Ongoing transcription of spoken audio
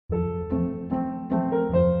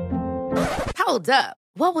Hold up.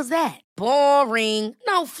 What was that? Boring.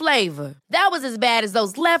 No flavor. That was as bad as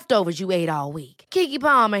those leftovers you ate all week. Keke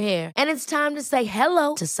Palmer here. And it's time to say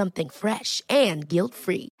hello to something fresh and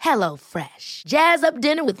guilt-free. Hello Fresh. Jazz up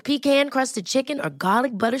dinner with pecan-crusted chicken or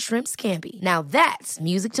garlic butter shrimp scampi. Now that's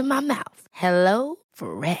music to my mouth. Hello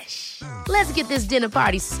Fresh. Let's get this dinner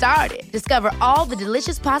party started. Discover all the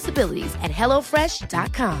delicious possibilities at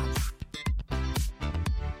hellofresh.com.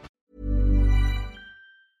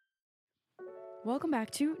 Welcome back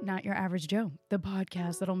to Not Your Average Joe, the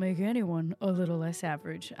podcast that'll make anyone a little less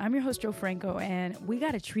average. I'm your host, Joe Franco, and we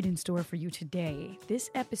got a treat in store for you today. This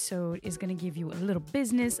episode is going to give you a little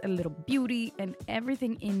business, a little beauty, and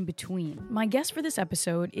everything in between. My guest for this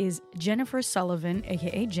episode is Jennifer Sullivan,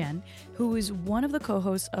 aka Jenn, who is one of the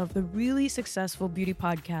co-hosts of the really successful beauty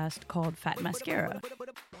podcast called Fat Mascara.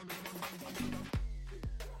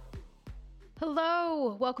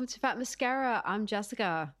 Hello, welcome to Fat Mascara. I'm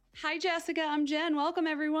Jessica. Hi, Jessica. I'm Jenn. Welcome,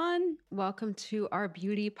 everyone. Welcome to our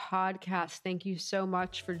beauty podcast. Thank you so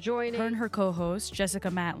much for joining. Her and her co-host, Jessica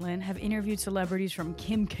Matlin, have interviewed celebrities from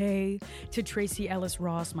Kim K to Tracy Ellis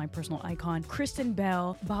Ross, my personal icon, Kristen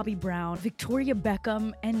Bell, Bobby Brown, Victoria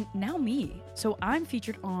Beckham, and now me. So I'm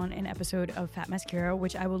featured on an episode of Fat Mascara,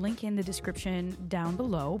 which I will link in the description down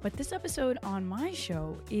below. But this episode on my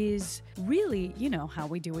show is really, you know how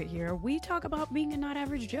we do it here. We talk about being a not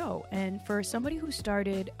average Joe. And for somebody who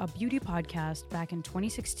started a beauty podcast back in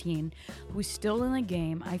 2016, who's still in the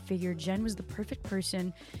game, I figured Jenn was the perfect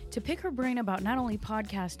person to pick her brain about not only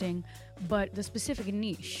podcasting, but the specific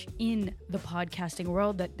niche in the podcasting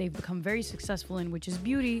world that they've become very successful in, which is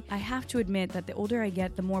beauty. I have to admit that the older I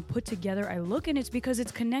get, the more put together I look, and it's because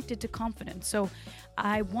it's connected to confidence. So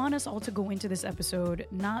I want us all to go into this episode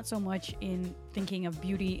not so much in thinking of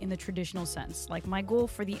beauty in the traditional sense. Like, my goal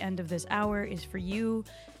for the end of this hour is for you,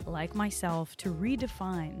 like myself, to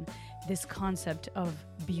redefine this concept of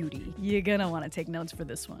beauty. You're gonna want to take notes for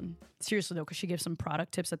this one. Seriously though, because she gives some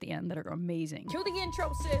product tips at the end that are amazing. Cue the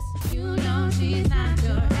intro, sis. You know she's not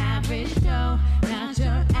your average Joe, not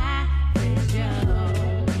your average Joe.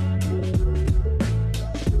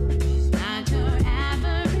 She's not your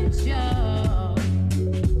average Joe.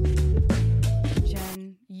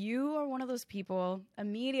 Jenn, you are one of those people,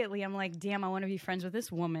 immediately I'm like, damn, I want to be friends with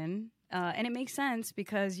this woman. And it makes sense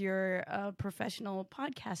because you're a professional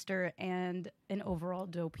podcaster and an overall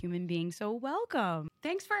dope human being. So welcome.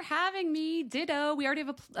 Thanks for having me. Ditto. We already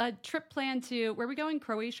have a trip planned to, where are we going?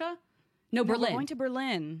 Croatia? No, Berlin. We're going to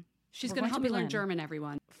Berlin. She's going to help me learn German,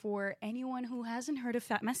 everyone. For anyone who hasn't heard of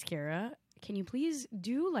Fat Mascara, can you please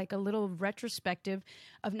do like a little retrospective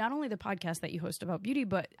of not only the podcast that you host about beauty,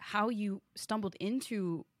 but how you stumbled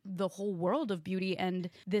into the whole world of beauty and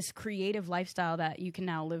this creative lifestyle that you can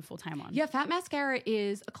now live full time on? Yeah, Fat Mascara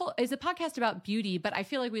is a podcast about beauty, but I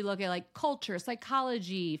feel like we look at like culture,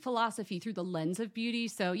 psychology, philosophy through the lens of beauty.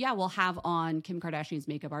 So yeah, we'll have on Kim Kardashian's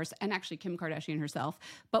makeup artist and actually Kim Kardashian herself,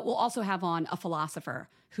 but we'll also have on a philosopher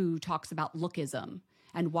who talks about lookism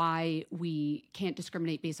and why we can't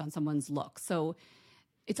discriminate based on someone's look. So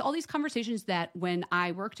it's all these conversations that when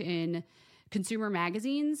I worked in consumer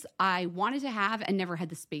magazines, I wanted to have and never had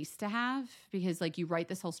the space to have, because like you write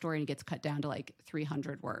this whole story and it gets cut down to like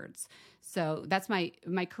 300 words. So that's my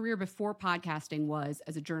career before podcasting was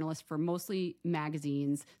as a journalist for mostly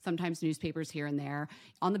magazines, sometimes newspapers here and there,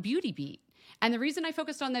 on the beauty beat. And the reason I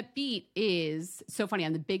focused on that beat is so funny.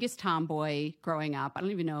 I'm the biggest tomboy growing up. I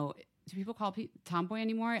don't even know, do people call tomboy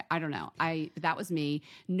anymore? I don't know. That was me.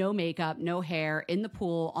 No makeup, no hair, in the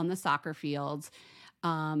pool, on the soccer fields.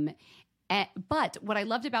 But what I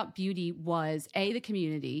loved about beauty was A, the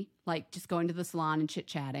community, like just going to the salon and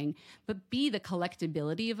chit-chatting, but B, the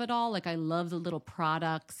collectability of it all. Like I love the little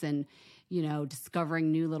products and, you know,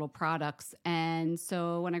 discovering new little products. And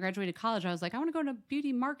so when I graduated college, I was like, I want to go into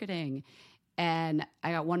beauty marketing. And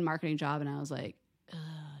I got one marketing job and I was like, ugh,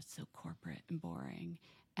 it's so corporate and boring.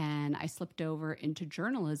 And I slipped over into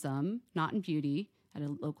journalism, not in beauty, at a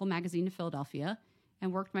local magazine in Philadelphia,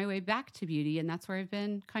 and worked my way back to beauty, and that's where I've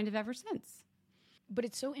been kind of ever since. But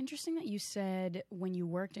it's so interesting that you said when you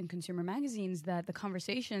worked in consumer magazines that the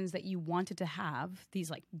conversations that you wanted to have, these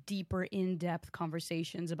like deeper, in-depth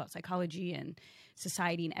conversations about psychology and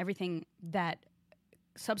society and everything that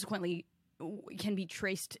subsequently can be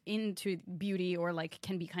traced into beauty or like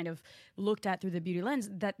can be kind of looked at through the beauty lens,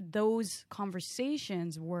 that those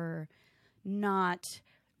conversations were not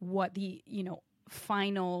what the, you know,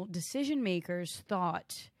 final decision makers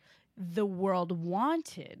thought the world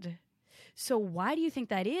wanted. So why do you think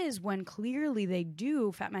that is when clearly they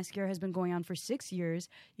do? Fat Mascara has been going on for 6 years.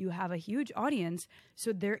 You have a huge audience.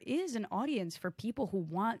 So there is an audience for people who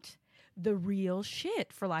want the real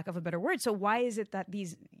shit, for lack of a better word. So why is it that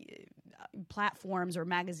these platforms or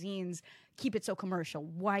magazines keep it so commercial?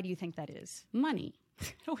 Why do you think that is? Money.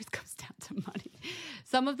 It always comes down to money.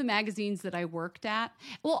 Some of the magazines that I worked at,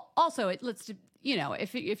 well, also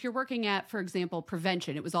if you're working at, for example,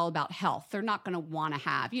 prevention, it was all about health. They're not going to want to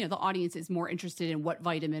have, the audience is more interested in what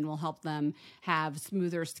vitamin will help them have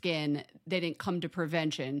smoother skin. They didn't come to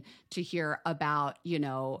prevention to hear about,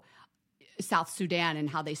 South Sudan and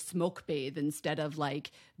how they smoke bathe instead of like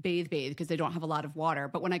bathe because they don't have a lot of water.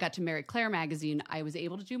 But when I got to Marie Claire magazine, I was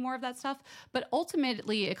able to do more of that stuff. But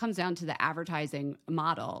ultimately, it comes down to the advertising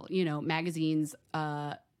model. Magazines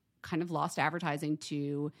kind of lost advertising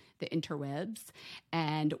to the interwebs,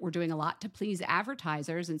 and we're doing a lot to please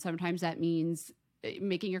advertisers. And sometimes that means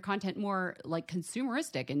making your content more like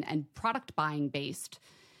consumeristic and product buying based,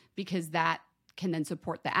 because that can then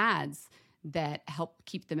support the ads that help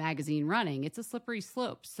keep the magazine running. It's a slippery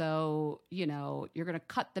slope. So, you're going to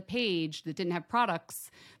cut the page that didn't have products,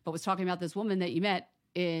 but was talking about this woman that you met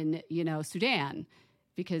in, Sudan,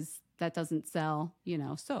 because that doesn't sell,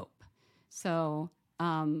 soap. So,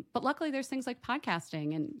 but luckily there's things like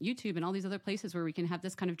podcasting and YouTube and all these other places where we can have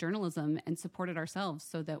this kind of journalism and support it ourselves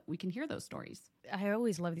so that we can hear those stories. I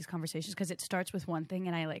always love these conversations because it starts with one thing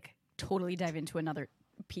and I like totally dive into another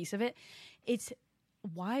piece of it. It's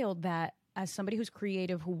wild that as somebody who's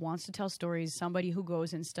creative, who wants to tell stories, somebody who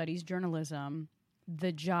goes and studies journalism,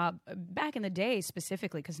 the job back in the day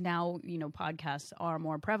specifically, because now, podcasts are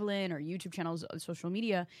more prevalent, or YouTube channels, social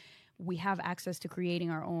media, we have access to creating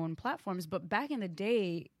our own platforms. But back in the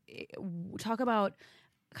day, talk about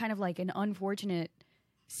kind of like an unfortunate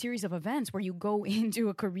series of events where you go into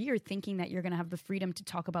a career thinking that you're going to have the freedom to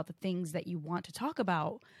talk about the things that you want to talk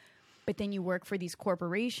about. But then you work for these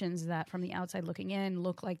corporations that from the outside looking in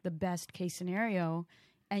look like the best case scenario,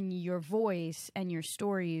 and your voice and your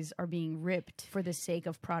stories are being ripped for the sake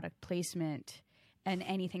of product placement, and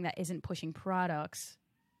anything that isn't pushing products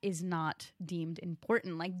is not deemed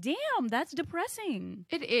important. Like, damn, that's depressing.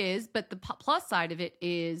 It is, but the plus side of it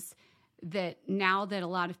is that now that a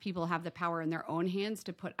lot of people have the power in their own hands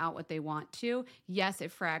to put out what they want to, yes,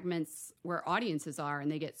 it fragments where audiences are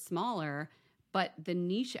and they get smaller. But the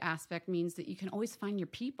niche aspect means that you can always find your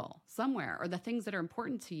people somewhere, or the things that are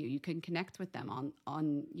important to you. You can connect with them on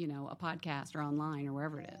a podcast or online or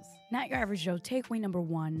wherever it is. Not Your Average Joe, takeaway number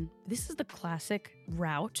 1. This is the classic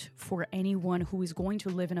route for anyone who is going to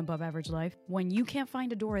live an above average life. When you can't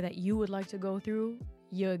find a door that you would like to go through,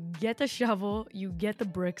 you get the shovel, you get the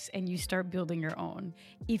bricks, and you start building your own.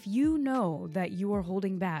 If you know that you are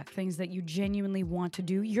holding back things that you genuinely want to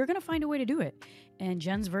do, you're going to find a way to do it. And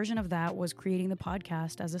Jenn's version of that was creating the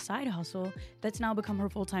podcast as a side hustle that's now become her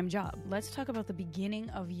full-time job. Let's talk about the beginning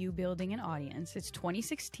of you building an audience. It's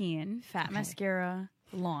 2016. Fat Mascara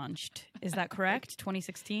launched. Is that correct?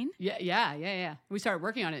 2016? Yeah. We started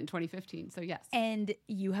working on it in 2015, so yes. And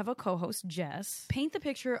you have a co-host, Jess. Paint the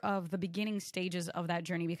picture of the beginning stages of that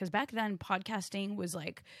journey, because back then podcasting was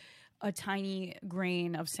like a tiny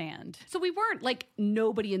grain of sand. So we weren't like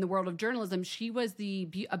nobody in the world of journalism. She was a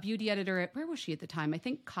beauty editor at, where was she at the time? I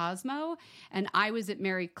think Cosmo, and I was at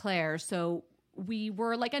Marie Claire. So we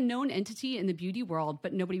were like a known entity in the beauty world,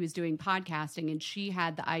 but nobody was doing podcasting. And she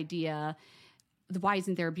had the idea, why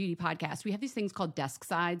isn't there a beauty podcast? We have these things called desk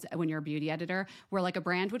sides when you're a beauty editor, where like a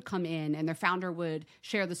brand would come in and their founder would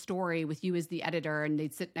share the story with you as the editor, and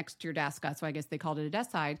they'd sit next to your desk. So I guess they called it a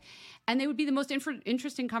desk side. And they would be the most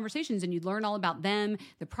interesting conversations, and you'd learn all about them,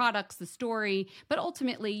 the products, the story. But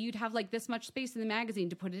ultimately, you'd have like this much space in the magazine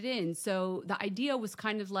to put it in. So the idea was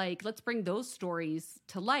kind of like, let's bring those stories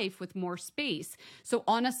to life with more space. So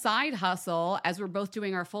on a side hustle, as we're both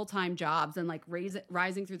doing our full-time jobs and like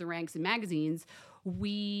rising through the ranks in magazines,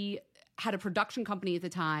 we had a production company at the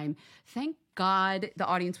time. Thank God the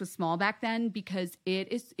audience was small back then, because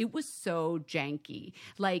it was so janky.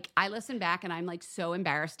 Like, I listen back and I'm like so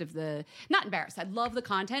embarrassed not embarrassed. I love the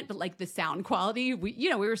content, but like the sound quality,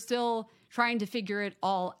 we were still trying to figure it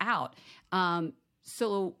all out.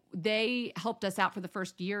 So they helped us out for the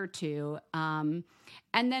first year or two. And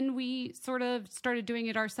then we sort of started doing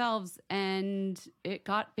it ourselves, and it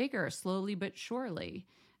got bigger slowly but surely.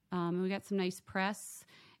 We got some nice press,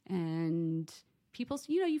 and people,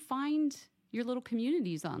 you find your little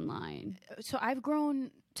communities online. So I've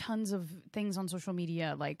grown tons of things on social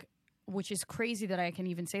media, like, which is crazy that I can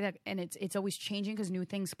even say that. And it's always changing because new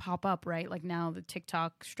things pop up, right? Like now the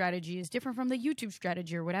TikTok strategy is different from the YouTube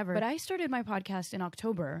strategy or whatever. But I started my podcast in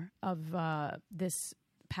October of this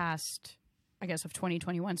past, I guess, of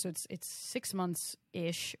 2021. So it's 6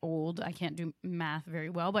 months-ish old. I can't do math very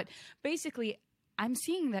well. But basically, I'm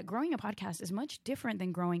seeing that growing a podcast is much different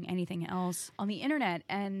than growing anything else on the internet.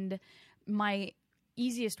 And my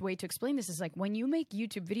easiest way to explain this is like when you make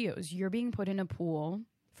YouTube videos, you're being put in a pool,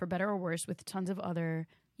 for better or worse, with tons of other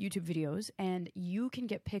YouTube videos, and you can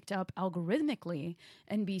get picked up algorithmically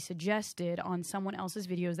and be suggested on someone else's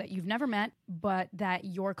videos that you've never met, but that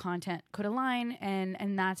your content could align,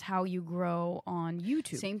 and that's how you grow on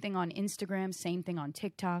YouTube. Same thing on Instagram, same thing on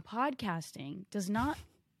TikTok. Podcasting does not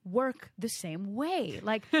work the same way.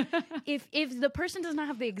 Like if the person does not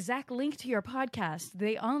have the exact link to your podcast,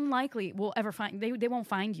 they unlikely will ever find, they won't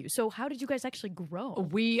find you. So how did you guys actually grow?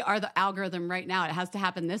 We are the algorithm right now. It has to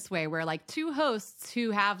happen this way, where like two hosts who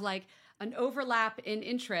have like an overlap in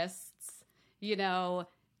interests, you know,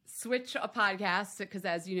 switch a podcast, because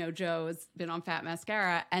as you know, Joe has been on Fat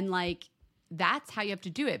Mascara, and like that's how you have to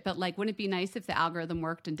do it. But like, wouldn't it be nice if the algorithm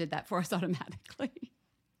worked and did that for us automatically?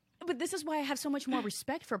 But this is why I have so much more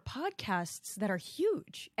respect for podcasts that are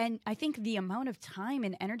huge. And I think the amount of time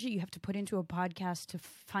and energy you have to put into a podcast to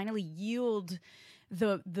finally yield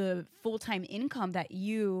the full-time income that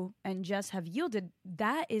you and Jess have yielded,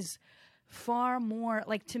 that is far more,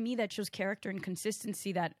 like, to me, that shows character and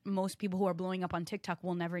consistency that most people who are blowing up on TikTok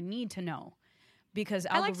will never need to know. Because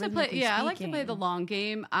I like to play the long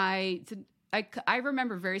game. I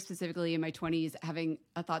remember very specifically in my 20s having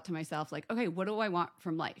a thought to myself, like, okay, what do I want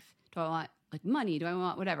from life? Do I want like money? Do I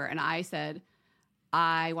want whatever? And I said,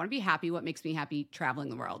 I want to be happy. What makes me happy? Traveling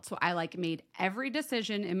the world. So I like made every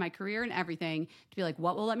decision in my career and everything to be like,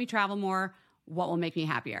 what will let me travel more? What will make me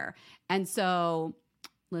happier? And so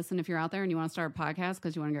listen, if you're out there and you want to start a podcast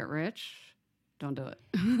because you want to get rich, don't do it.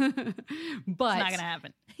 But it's not going to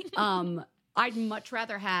happen. I'd much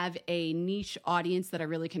rather have a niche audience that I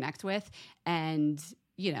really connect with. And,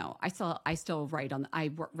 you know, I still write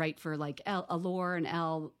I write for like Allure and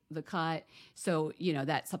Elle, The Cut. So, you know,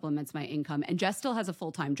 that supplements my income. And Jess still has a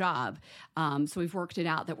full-time job. So we've worked it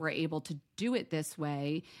out that we're able to do it this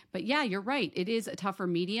way. But yeah, you're right. It is a tougher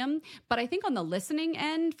medium. But I think on the listening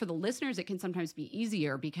end, for the listeners, it can sometimes be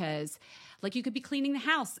easier because like you could be cleaning the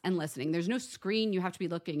house and listening. There's no screen you have to be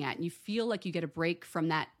looking at. And you feel like you get a break from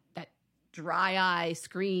that dry eye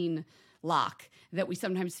screen lock that we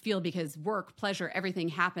sometimes feel because work, pleasure, everything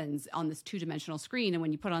happens on this two-dimensional screen. And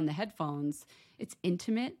when you put on the headphones, it's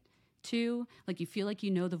intimate too. Like you feel like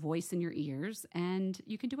you know the voice in your ears and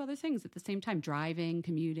you can do other things at the same time, driving,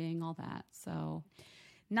 commuting, all that. So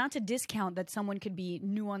not to discount that someone could be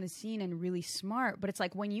new on the scene and really smart, but it's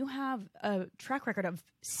like when you have a track record of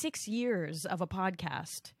 6 years of a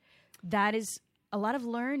podcast, that is a lot of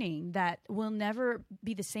learning that will never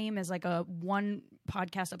be the same as like a one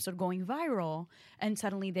podcast episode going viral and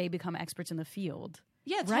suddenly they become experts in the field.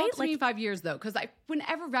 Yeah, it's right? Talk to me in 5 years though, because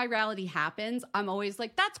whenever virality happens, I'm always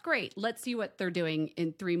like, that's great. Let's see what they're doing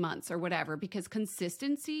in 3 months or whatever, because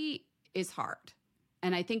consistency is hard.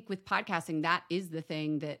 And I think with podcasting, that is the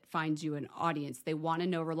thing that finds you an audience. They want to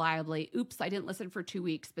know reliably, oops, I didn't listen for 2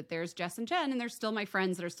 weeks, but there's Jess and Jenn and they're still my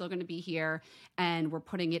friends that are still going to be here and we're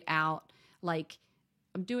putting it out. Like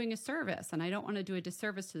I'm doing a service and I don't want to do a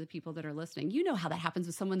disservice to the people that are listening. You know how that happens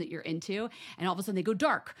with someone that you're into and all of a sudden they go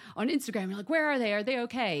dark on Instagram. You're like, where are they? Are they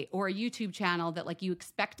okay? Or a YouTube channel that like you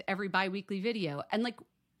expect every bi-weekly video. And like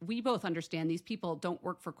we both understand these people don't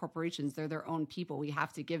work for corporations. They're their own people. We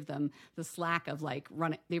have to give them the slack of like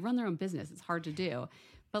they run their own business. It's hard to do.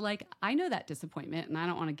 But like I know that disappointment and I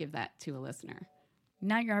don't want to give that to a listener.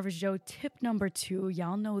 Not Your Average Joe. Tip number 2,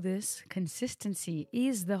 y'all know this. Consistency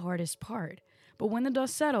is the hardest part. But when the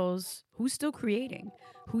dust settles, who's still creating?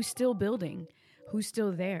 Who's still building? Who's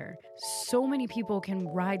still there? So many people can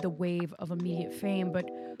ride the wave of immediate fame, but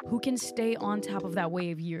who can stay on top of that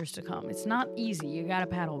wave years to come? It's not easy. You gotta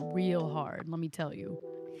paddle real hard, let me tell you.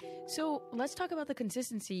 So let's talk about the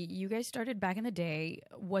consistency. You guys started back in the day.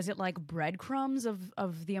 Was it like breadcrumbs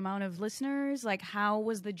of the amount of listeners? Like how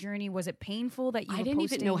was the journey? Was it painful that you I didn't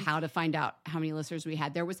even know how to find out how many listeners we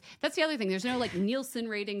had. That's the other thing. There's no like Nielsen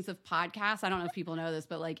ratings of podcasts. I don't know if people know this,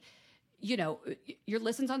 but like, you know, your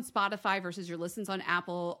listens on Spotify versus your listens on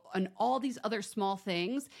Apple and all these other small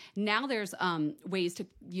things. Now there's ways to,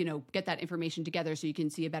 you know, get that information together so you can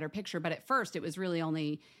see a better picture. But at first it was really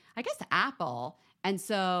only, I guess, Apple. And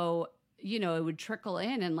so, you know, it would trickle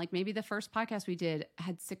in and like maybe the first podcast we did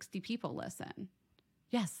had 60 people listen.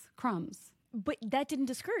 Yes, crumbs. But that didn't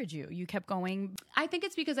discourage you. You kept going. I think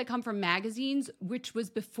it's because I come from magazines, which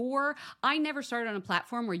was before. I never started on a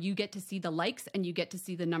platform where you get to see the likes and you get to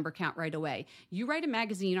see the number count right away. You write a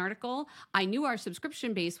magazine article. I knew our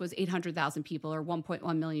subscription base was 800,000 people or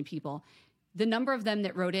 1.1 million people. the number of them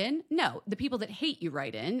that wrote in, no. The people that hate you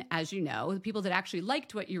write in, as you know. The people that actually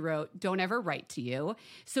liked what you wrote don't ever write to you.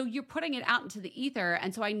 So you're putting it out into the ether.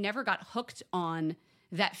 And so I never got hooked on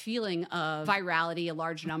that feeling of virality, a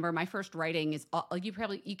large number. My first writing is you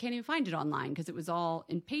can't even find it online because it was all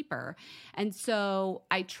in paper. And so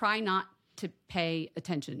I try not to pay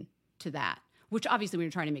attention to that, which obviously when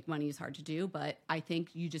you're trying to make money is hard to do. But I think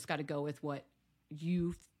you just got to go with what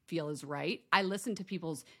you feel is right. I listen to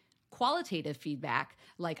people's qualitative feedback,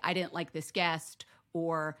 like I didn't like this guest,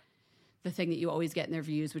 or the thing that you always get in their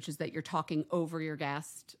views, which is that you're talking over your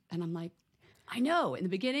guest. And I'm like, I know in the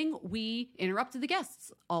beginning we interrupted the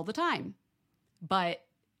guests all the time, but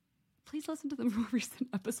please listen to the more recent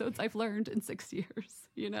episodes. I've learned in 6 years,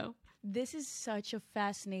 you know? This is such a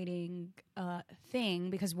fascinating thing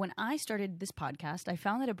because when I started this podcast, I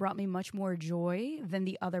found that it brought me much more joy than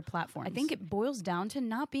the other platforms. I think it boils down to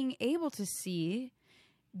not being able to see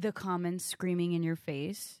the comments screaming in your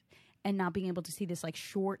face and not being able to see this like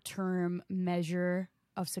short-term measure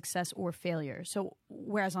of success or failure. So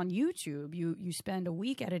whereas on YouTube, you spend a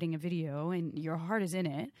week editing a video and your heart is in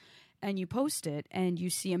it and you post it and you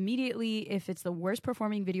see immediately if it's the worst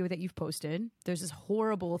performing video that you've posted. There's this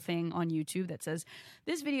horrible thing on YouTube that says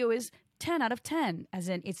this video is 10 out of 10, as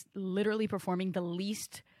in it's literally performing the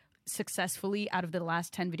least successfully out of the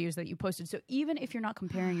last 10 videos that you posted. So even if you're not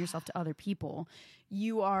comparing yourself to other people,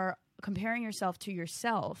 you are comparing yourself to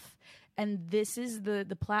yourself. And this is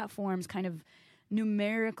the platforms kind of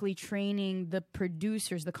numerically training the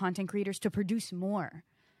producers, the content creators to produce more.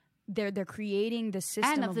 They're creating the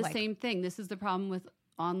system and of the like, same thing. This is the problem with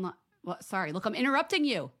online. Well, sorry, look, I'm interrupting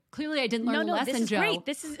you. Clearly, I didn't learn a lesson, this is Joe. Great.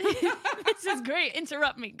 This is this is great.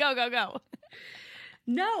 Interrupt me. Go.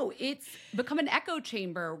 No, it's become an echo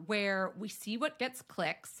chamber where we see what gets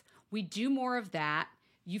clicks. We do more of that.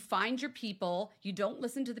 You find your people. You don't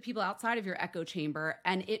listen to the people outside of your echo chamber.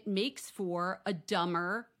 And it makes for a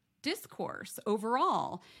dumber discourse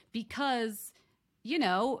overall because, you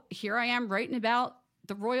know, here I am writing about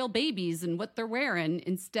the royal babies and what they're wearing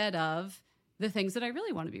instead of the things that I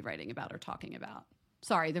really want to be writing about or talking about.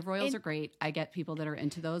 Sorry, the royals are great. I get people that are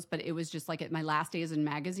into those, but it was just like at my last days in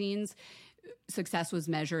magazines, success was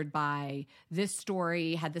measured by this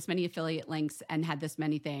story had this many affiliate links and had this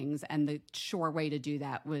many things. And the sure way to do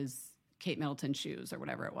that was Kate Middleton shoes or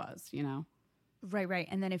whatever it was, you know? Right.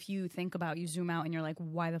 And then if you think about, you zoom out and you're like,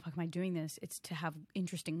 why the fuck am I doing this? It's to have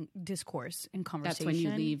interesting discourse and conversation. That's when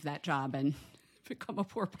you leave that job and become a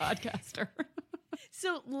poor podcaster.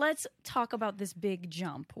 So let's talk about this big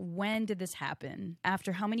jump. When did this happen?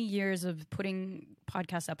 After how many years of putting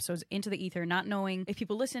podcast episodes into the ether, not knowing if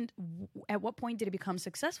people listened, at what point did it become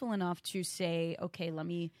successful enough to say, okay, let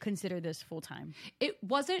me consider this full time? It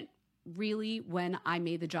wasn't really when I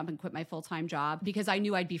made the jump and quit my full-time job because I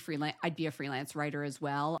knew I'd be a freelance writer as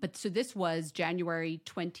well. But so this was January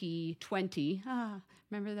 2020.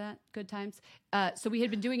 Remember that? Good times. So we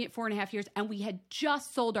had been doing it 4.5 years and we had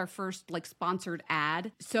just sold our first like sponsored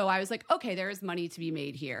ad. So I was like, okay, there is money to be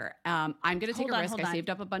made here. I'm going to take a risk. I saved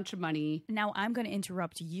up a bunch of money. Now I'm going to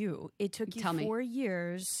interrupt you. It took you 4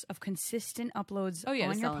 years of consistent uploads on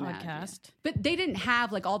your podcast. Ad, yeah. But they didn't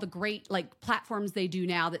have like all the great like platforms they do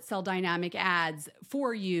now that sell dynamic ads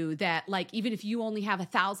for you that like, even if you only have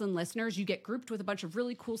 1,000 listeners, you get grouped with a bunch of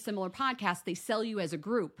really cool, similar podcasts. They sell you as a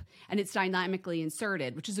group and it's dynamically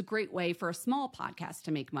inserted, which is a great way for a small podcast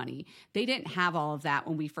to make money. They didn't have all of that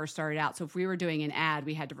when we first started out. So if we were doing an ad,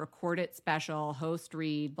 we had to record it special, host,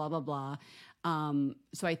 read, blah, blah, blah.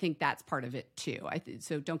 So I think that's part of it too.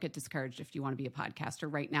 So don't get discouraged if you want to be a podcaster.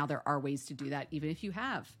 Right now, there are ways to do that, even if you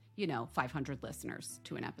have, 500 listeners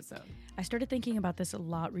to an episode. I started thinking about this a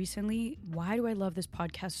lot recently. Why do I love this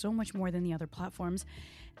podcast so much more than the other platforms?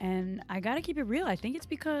 And I got to keep it real. I think it's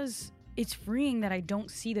because it's freeing that I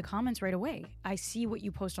don't see the comments right away. I see what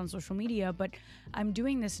you post on social media, but I'm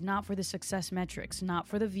doing this not for the success metrics, not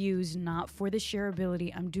for the views, not for the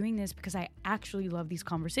shareability. I'm doing this because I actually love these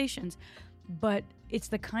conversations. But it's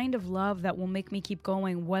the kind of love that will make me keep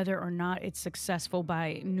going whether or not it's successful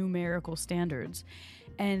by numerical standards.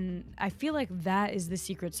 And I feel like that is the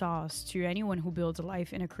secret sauce to anyone who builds a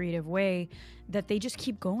life in a creative way, that they just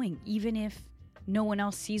keep going, even if no one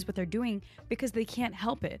else sees what they're doing, because they can't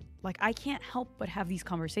help it. Like, I can't help but have these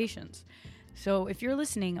conversations. So if you're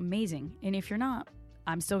listening, amazing. And if you're not,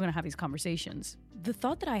 I'm still going to have these conversations. The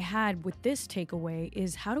thought that I had with this takeaway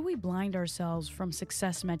is, how do we blind ourselves from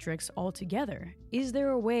success metrics altogether? Is there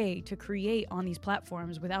a way to create on these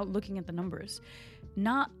platforms without looking at the numbers?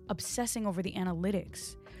 Not obsessing over the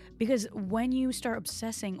analytics. Because when you start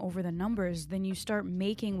obsessing over the numbers, then you start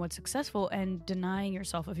making what's successful and denying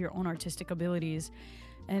yourself of your own artistic abilities.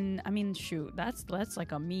 And I mean, shoot, that's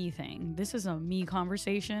like a me thing. This is a me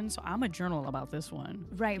conversation, so I'm a journal about this one.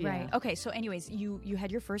 Right. Okay, so anyways, you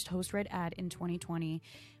had your first host read ad in 2020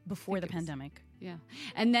 before the pandemic. Yeah.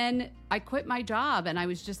 And then I quit my job and I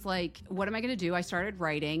was just like, what am I going to do? I started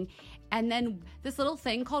writing. And then this little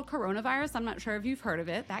thing called coronavirus, I'm not sure if you've heard of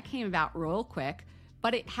it, that came about real quick.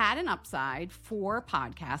 But it had an upside for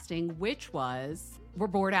podcasting, which was we're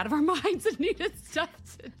bored out of our minds and needed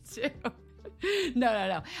stuff to do.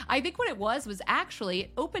 No. I think what it was actually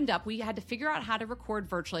it opened up. We had to figure out how to record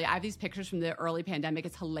virtually. I have these pictures from the early pandemic.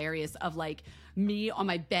 It's hilarious of like me on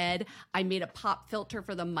my bed. I made a pop filter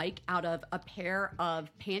for the mic out of a pair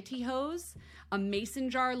of pantyhose, a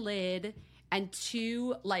mason jar lid, and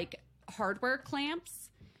 2 like hardware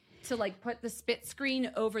clamps to like put the spit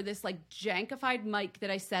screen over this like jankified mic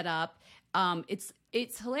that I set up.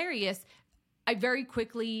 It's hilarious. I very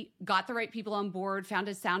quickly got the right people on board, found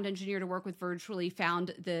a sound engineer to work with virtually,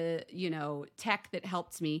 found the, tech that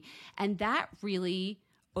helped me. And that really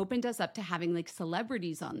opened us up to having like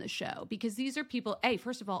celebrities on the show, because these are people,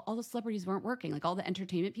 first of all the celebrities weren't working, like all the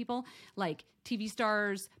entertainment people, like TV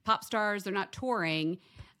stars, pop stars, they're not touring.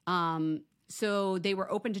 So they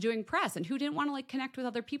were open to doing press, and who didn't want to like connect with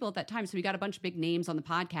other people at that time? So we got a bunch of big names on the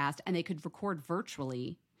podcast and they could record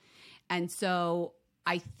virtually. And so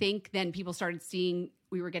I think then people started seeing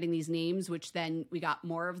we were getting these names, which then we got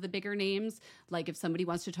more of the bigger names. Like if somebody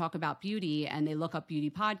wants to talk about beauty and they look up beauty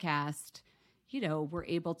podcast, we're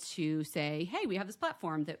able to say, hey, we have this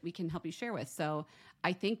platform that we can help you share with. So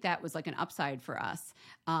I think that was like an upside for us.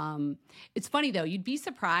 It's funny though, you'd be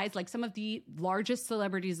surprised, like some of the largest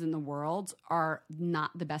celebrities in the world are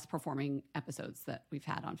not the best performing episodes that we've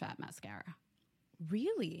had on Fat Mascara.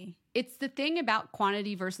 Really? It's the thing about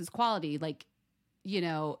quantity versus quality. Like,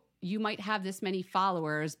 you might have this many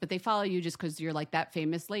followers, but they follow you just because you're like that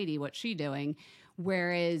famous lady, what's she doing?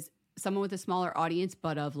 Whereas someone with a smaller audience,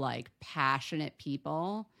 but of like passionate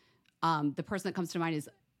people, the person that comes to mind is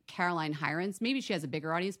Caroline Hirons. Maybe she has a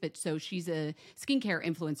bigger audience, but so she's a skincare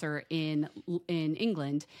influencer in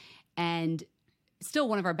England, and still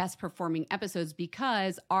one of our best performing episodes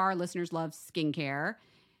because our listeners love skincare.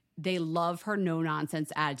 They love her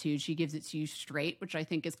no-nonsense attitude. She gives it to you straight, which I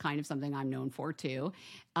think is kind of something I'm known for too.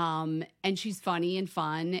 And she's funny and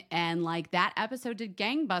fun. And like that episode did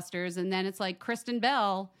gangbusters. And then it's like Kristen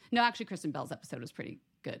Bell. No, actually Kristen Bell's episode was pretty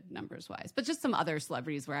good numbers-wise. But just some other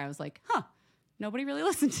celebrities where I was like, nobody really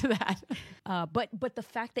listened to that. But the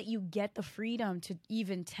fact that you get the freedom to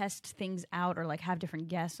even test things out or like have different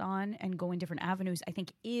guests on and go in different avenues, I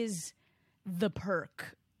think is the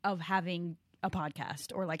perk of having a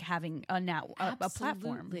podcast or like having a platform.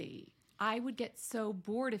 Absolutely. I would get so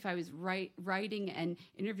bored if I was writing and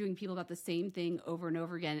interviewing people about the same thing over and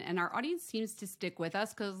over again. And our audience seems to stick with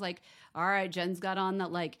us because like, all right, Jen's got on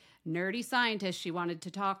that like nerdy scientist she wanted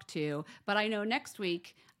to talk to. But I know next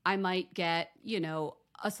week I might get,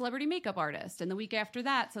 a celebrity makeup artist, and the week after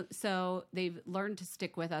that. So they've learned to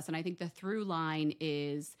stick with us. And I think the through line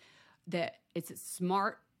is that it's a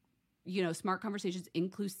smart conversations,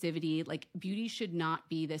 inclusivity. Like beauty should not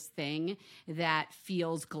be this thing that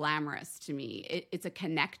feels glamorous to me. It's a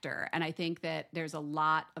connector. And I think that there's a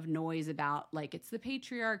lot of noise about like, it's the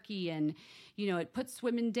patriarchy and, it puts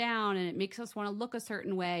women down and it makes us want to look a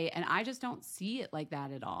certain way. And I just don't see it like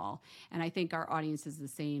that at all. And I think our audience is the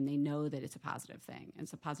same. They know that it's a positive thing. And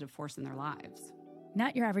it's a positive force in their lives.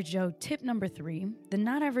 Not Your Average Joe tip number 3. The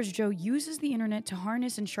Not Average Joe uses the internet to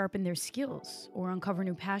harness and sharpen their skills or uncover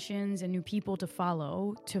new passions and new people to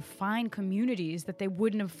follow to find communities that they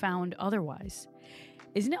wouldn't have found otherwise.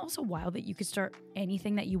 Isn't it also wild that you could start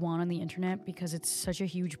anything that you want on the internet because it's such a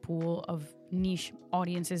huge pool of niche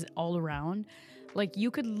audiences all around? Like you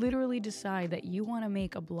could literally decide that you want to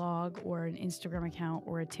make a blog or an Instagram account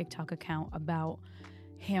or a TikTok account about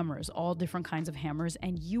hammers, all different kinds of hammers,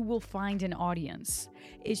 and you will find an audience.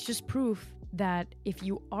 It's just proof that if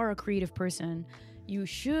you are a creative person, you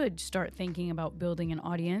should start thinking about building an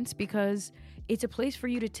audience because it's a place for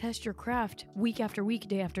you to test your craft week after week,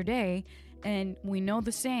 day after day. And we know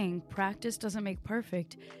the saying, practice doesn't make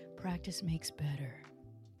perfect, practice makes better.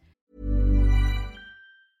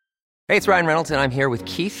 Hey, it's Ryan Reynolds, and I'm here with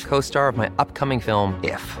Keith, co-star of my upcoming film,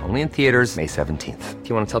 If, only in theaters May 17th. Do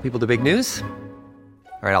you want to tell people the big news?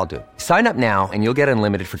 All right, I'll do it. Sign up now and you'll get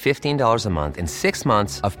unlimited for $15 a month and 6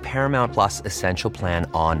 months of Paramount Plus Essential Plan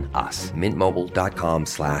on us.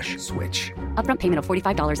 MintMobile.com/switch. Upfront payment of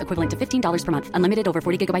 $45 equivalent to $15 per month. Unlimited over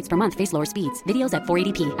 40 gigabytes per month. Face lower speeds. Videos at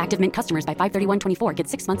 480p. Active Mint customers by 531.24 get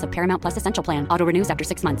 6 months of Paramount Plus Essential Plan. Auto renews after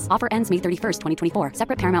 6 months. Offer ends May 31st, 2024.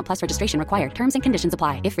 Separate Paramount Plus registration required. Terms and conditions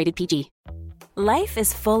apply if rated PG. Life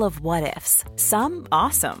is full of what-ifs. Some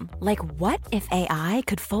awesome, like what if AI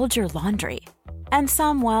could fold your laundry? And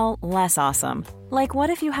some, well, less awesome, like what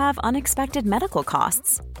if you have unexpected medical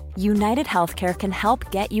costs? United Healthcare can help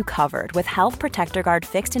get you covered with Health Protector Guard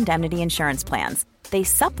fixed indemnity insurance plans. They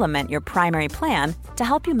supplement your primary plan to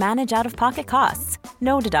help you manage out-of-pocket costs.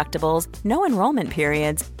 No deductibles, no enrollment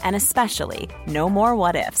periods, and especially no more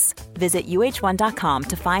what-ifs. Visit uh1.com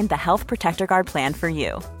to find the Health Protector Guard plan for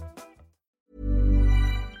you.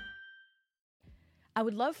 I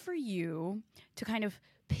would love for you to kind of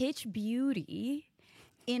pitch beauty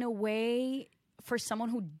in a way for someone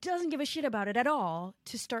who doesn't give a shit about it at all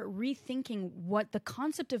to start rethinking what the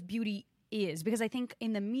concept of beauty is. Because I think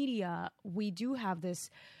in the media, we do have this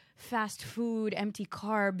fast food, empty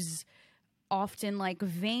carbs, often like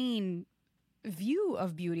vain view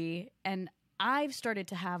of beauty. And I've started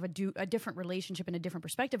to have a different relationship and a different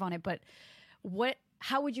perspective on it. But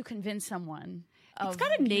how would you convince someone? It's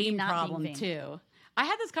got a name problem too. I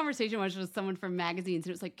had this conversation once with someone from magazines,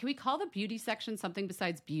 and it was like, can we call the beauty section something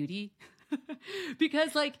besides beauty?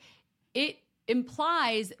 Because like it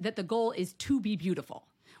implies that the goal is to be beautiful,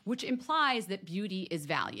 which implies that beauty is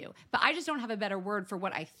value. But I just don't have a better word for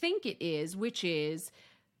what I think it is, which is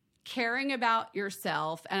caring about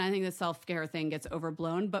yourself. And I think the self-care thing gets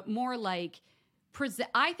overblown, but more like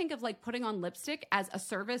I think of like putting on lipstick as a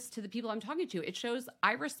service to the people I'm talking to. It shows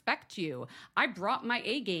I respect you. I brought my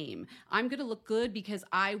A game. I'm going to look good because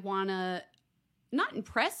I want to not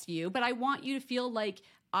impress you, but I want you to feel like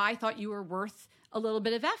I thought you were worth a little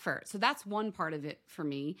bit of effort. So that's one part of it for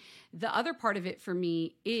me. The other part of it for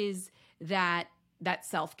me is that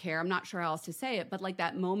self-care. I'm not sure how else to say it, but like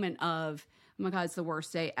that moment of, oh my God, it's the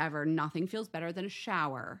worst day ever. Nothing feels better than a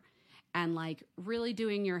shower and like really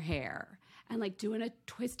doing your hair. And like doing a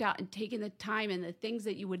twist out and taking the time and the things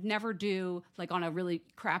that you would never do like on a really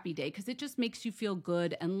crappy day, because it just makes you feel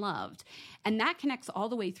good and loved. And that connects all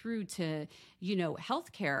the way through to,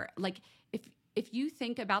 healthcare. Like if you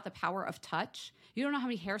think about the power of touch, you don't know how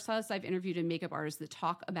many hairstylists I've interviewed and makeup artists that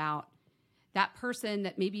talk about that person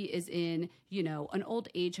that maybe is in, an old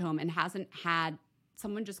age home and hasn't had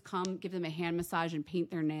someone just come give them a hand massage and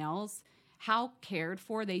paint their nails. How cared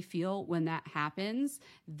for they feel when that happens.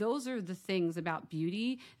 Those are the things about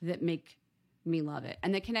beauty that make me love it.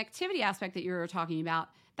 And the connectivity aspect that you were talking about,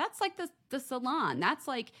 that's like the salon. That's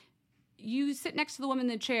like you sit next to the woman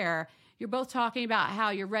in the chair, you're both talking about how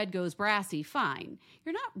your red goes brassy. Fine.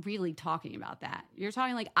 You're not really talking about that. You're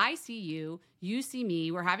talking like, I see you, you see me,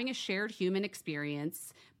 we're having a shared human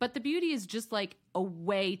experience. But the beauty is just like a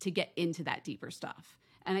way to get into that deeper stuff.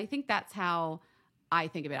 And I think that's how I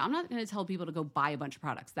think of it. I'm not going to tell people to go buy a bunch of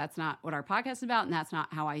products. That's not what our podcast is about, and that's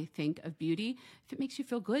not how I think of beauty. If it makes you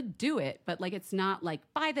feel good, do it. But like, it's not like,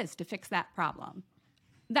 buy this to fix that problem.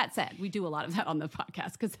 That said, we do a lot of that on the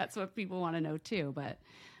podcast because that's what people want to know too. But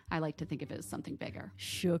I like to think of it as something bigger.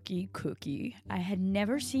 Shooky cookie. I had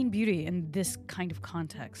never seen beauty in this kind of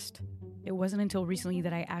context. It wasn't until recently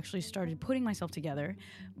that I actually started putting myself together.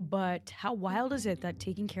 But how wild is it that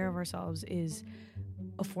taking care of ourselves is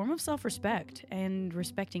a form of self-respect and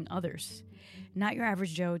respecting others? Not Your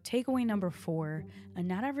Average Joe, takeaway number 4. A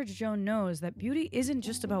Not Average Joe knows that beauty isn't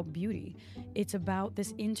just about beauty. It's about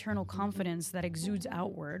this internal confidence that exudes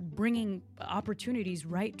outward, bringing opportunities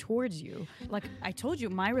right towards you. Like I told you,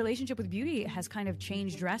 my relationship with beauty has kind of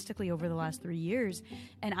changed drastically over the last 3 years.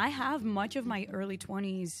 And I have much of my early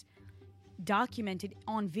 20s documented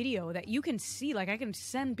on video that you can see. Like I can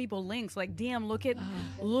send people links like, damn, look at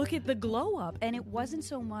the glow up. And it wasn't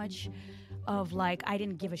so much of like I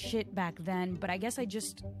didn't give a shit back then, but I guess I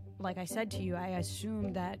just, like I said to you, I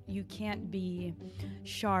assumed that you can't be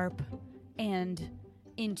sharp and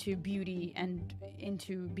into beauty and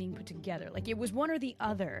into being put together. Like it was one or the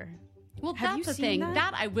other. Well, that's the thing.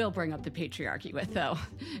 That I will bring up the patriarchy with, though.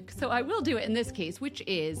 So I will do it in this case, which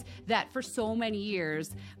is that for so many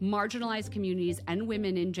years, marginalized communities and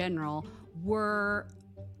women in general were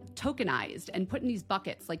tokenized and put in these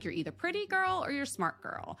buckets. Like you're either pretty girl or you're smart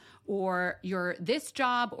girl, or you're this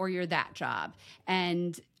job or you're that job.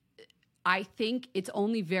 And I think it's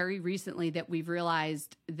only very recently that we've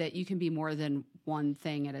realized that you can be more than one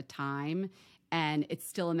thing at a time. And it's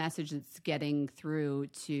still a message that's getting through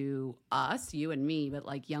to us, you and me, but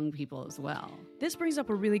like young people as well. This brings up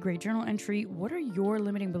a really great journal entry. What are your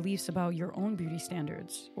limiting beliefs about your own beauty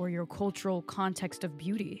standards or your cultural context of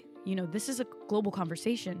beauty? You know, this is a global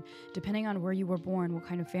conversation. Depending on where you were born, what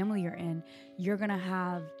kind of family you're in, you're going to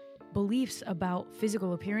have beliefs about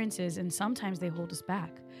physical appearances, and sometimes they hold us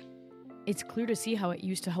back. It's clear to see how it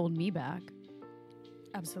used to hold me back.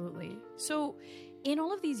 Absolutely. So in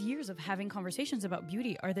all of these years of having conversations about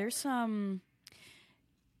beauty, are there some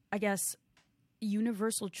I guess,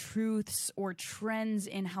 universal truths or trends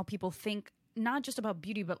in how people think, not just about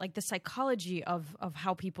beauty, but like the psychology of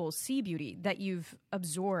how people see beauty that you've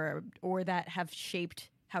absorbed or that have shaped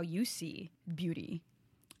how you see beauty?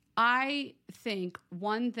 I think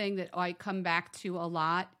one thing that I come back to a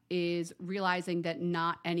lot is realizing that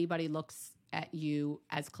not anybody looks at you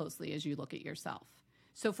as closely as you look at yourself.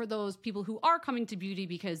 So for those people who are coming to beauty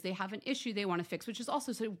because they have an issue they want to fix, which is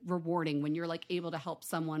also so rewarding when you're like able to help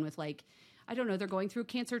someone with like, I don't know, they're going through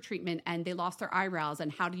cancer treatment and they lost their eyebrows,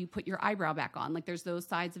 and how do you put your eyebrow back on? Like there's those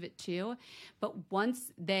sides of it too. But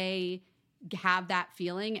once they have that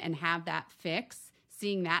feeling and have that fix,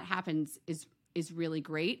 seeing that happens is really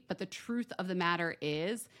great. But the truth of the matter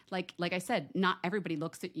is, like I said, not everybody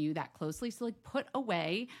looks at you that closely. So like put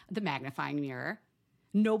away the magnifying mirror.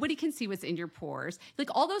 Nobody can see what's in your pores. Like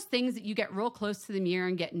all those things that you get real close to the mirror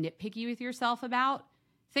and get nitpicky with yourself about.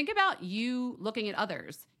 Think about you looking at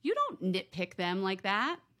others. You don't nitpick them like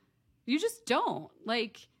that. You just don't.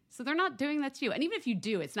 Like, so they're not doing that to you. And even if you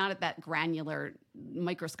do, it's not at that granular,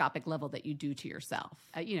 microscopic level that you do to yourself.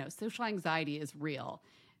 Social anxiety is real.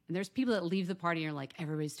 And there's people that leave the party and are like,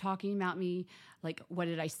 everybody's talking about me. Like, what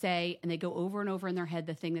did I say? And they go over and over in their head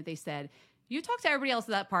the thing that they said. You talk to everybody else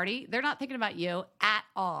at that party. They're not thinking about you at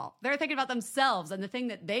all. They're thinking about themselves and the thing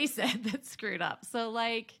that they said that screwed up. So,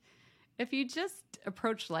 like, if you just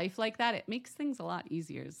approach life like that, it makes things a lot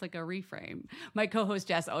easier. It's like a reframe. My co-host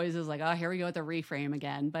Jess always is like, oh, here we go with the reframe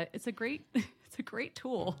again. But it's a great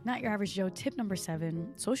tool. Not Your Average Joe. Tip number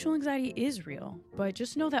 7, social anxiety is real, but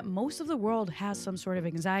just know that most of the world has some sort of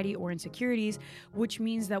anxiety or insecurities, which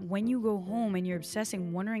means that when you go home and you're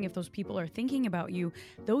obsessing, wondering if those people are thinking about you,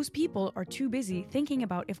 those people are too busy thinking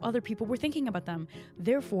about if other people were thinking about them.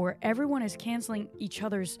 Therefore, everyone is canceling each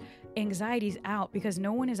other's anxieties out because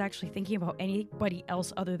no one is actually thinking about anybody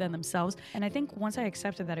else other than themselves. And I think once I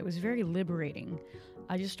accepted that, it was very liberating.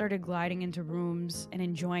 I just started gliding into rooms and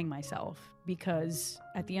enjoying myself because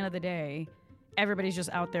at the end of the day, everybody's just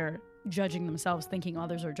out there judging themselves, thinking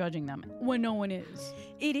others are judging them when no one is.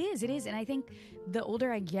 It is. And I think the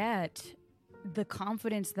older I get, the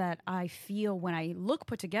confidence that I feel when I look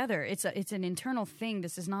put together, it's an internal thing.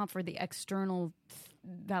 This is not for the external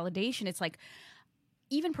validation. It's like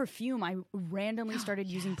even perfume. I randomly started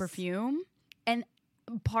using perfume, and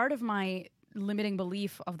part of my limiting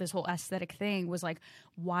belief of this whole aesthetic thing was like,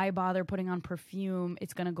 why bother putting on perfume?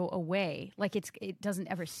 It's gonna go away. Like it doesn't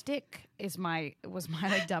ever stick. Was my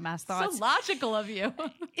like dumbass thoughts. So logical of you.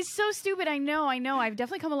 It's so stupid. I know. I've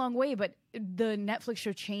definitely come a long way, but the Netflix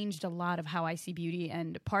show changed a lot of how I see beauty,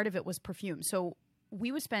 and part of it was perfume. So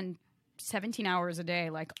we would spend 17 hours a day,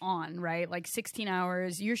 like right? Like 16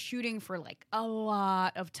 hours. You're shooting for like a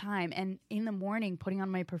lot of time. And in the morning, putting on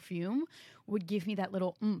my perfume would give me that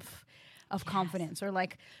little oomph of confidence. Or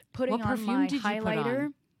like putting what on my did you highlighter. put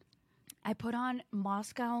on? I put on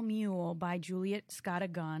Moscow Mule by Juliet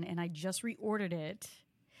Scott-Gunn, and I just reordered it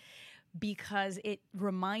because it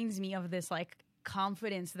reminds me of this like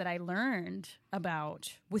confidence that I learned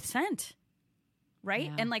about with scent. Right?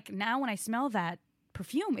 Yeah. And like now when I smell that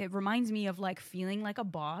perfume, it reminds me of like feeling like a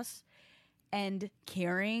boss and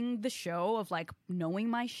carrying the show of like knowing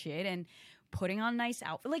my shit and putting on nice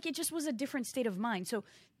outfit. Like it just was a different state of mind. So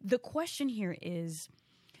the question here is,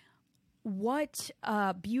 what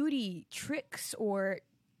beauty tricks or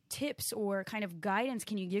tips or kind of guidance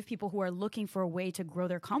can you give people who are looking for a way to grow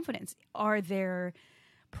their confidence? Are there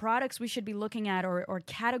products we should be looking at or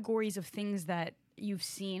categories of things that you've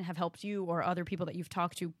seen have helped you or other people that you've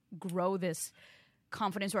talked to grow this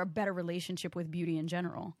confidence or a better relationship with beauty in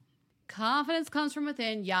general? Confidence comes from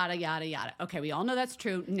within, yada, yada, yada. Okay, we all know that's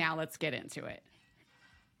true. Now let's get into it.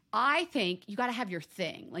 I think you got to have your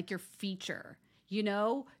thing, like your feature. You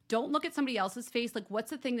know, don't look at somebody else's face. Like, what's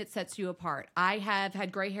the thing that sets you apart? I have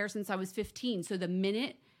had gray hair since I was 15. So the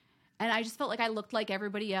minute, and I just felt like I looked like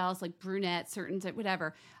everybody else, like brunette, certain,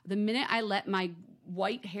 whatever. The minute I let my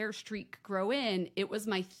white hair streak grow in, it was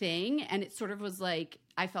my thing. And it sort of was like,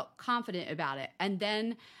 I felt confident about it. And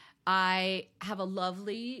then I have a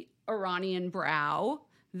lovely Iranian brow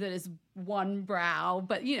that is one brow,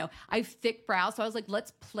 but you know, I have thick brows. So I was like,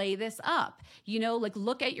 let's play this up. You know, like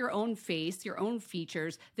look at your own face, your own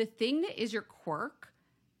features. The thing that is your quirk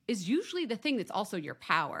is usually the thing that's also your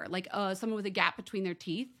power. Like someone with a gap between their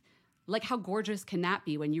teeth. Like how gorgeous can that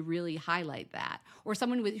be when you really highlight that? Or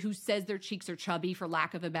someone who says their cheeks are chubby, for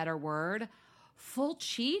lack of a better word. Full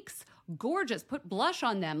cheeks, gorgeous. Put blush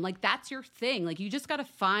on them. Like, that's your thing. Like, you just got to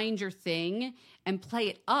find your thing and play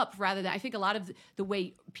it up rather than, I think a lot of the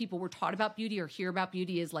way people were taught about beauty or hear about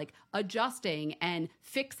beauty is like adjusting and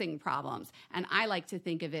fixing problems. And I like to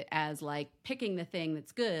think of it as like picking the thing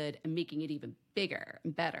that's good and making it even bigger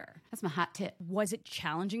and better. That's my hot tip. Was it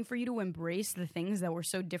challenging for you to embrace the things that were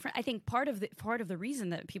so different? I think part of the reason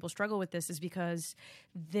that people struggle with this is because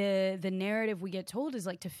the narrative we get told is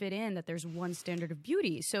like to fit in that there's one standard of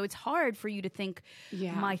beauty. So it's hard for you to think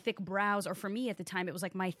my thick brows, or for me at the time it was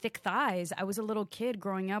like my thick thighs. I was a little kid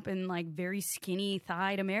growing up in like very skinny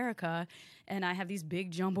thighed America, and I have these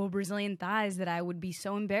big jumbo Brazilian thighs that I would be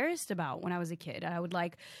so embarrassed about when I was a kid. I would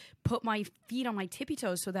like put my feet on my tippy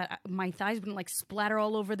toes so that my thighs wouldn't like splatter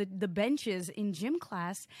all over the benches in gym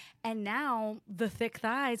class. And now the thick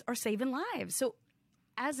thighs are saving lives. So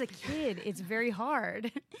as a kid, it's very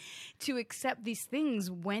hard to accept these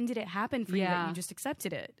things. When did it happen for you that you just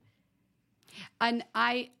accepted it? And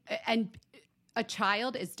a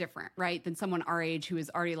child is different, right, than someone our age who has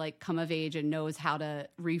already like come of age and knows how to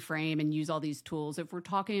reframe and use all these tools. If we're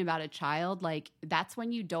talking about a child, like that's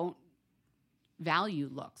when you don't value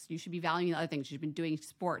looks. You should be valuing other things. You've been doing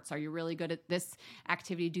sports. Are you really good at this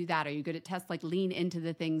activity? Do that. Are you good at tests? Like lean into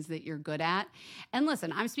the things that you're good at. And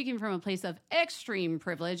listen, I'm speaking from a place of extreme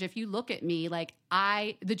privilege. If you look at me, like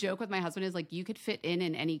the joke with my husband is like, you could fit in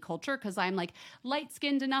any culture because I'm like light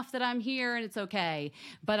skinned enough that I'm here and it's okay.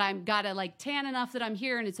 But I'm gotta like tan enough that I'm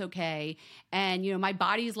here and it's okay. And you know, my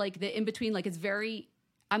body's like the in between, like it's very,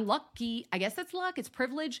 I'm lucky. I guess that's luck. It's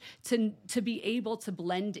privilege to be able to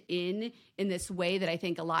blend in this way that I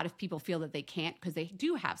think a lot of people feel that they can't because they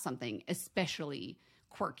do have something especially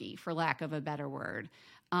quirky, for lack of a better word.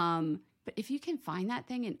 But if you can find that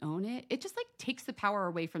thing and own it, it just like takes the power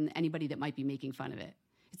away from anybody that might be making fun of it.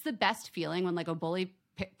 It's the best feeling when like a bully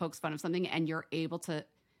pokes fun of something and you're able to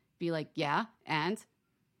be like, yeah, and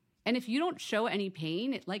if you don't show any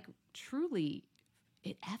pain, it like truly,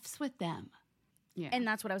 it F's with them. Yeah. And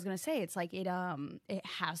that's what I was going to say. It's like it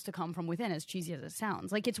has to come from within, as cheesy as it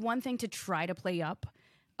sounds. Like it's one thing to try to play up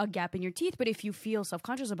a gap in your teeth, but if you feel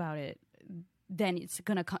self-conscious about it, then it's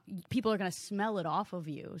going to people are going to smell it off of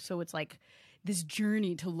you. So it's like this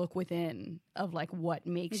journey to look within of like what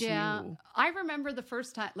makes you. I remember the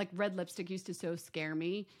first time like red lipstick used to so scare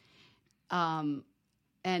me. And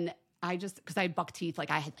I just, because I had buck teeth,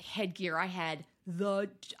 like I had headgear,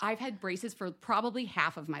 I've had braces for probably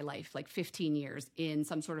half of my life, like 15 years in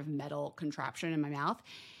some sort of metal contraption in my mouth.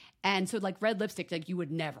 And so like red lipstick, like you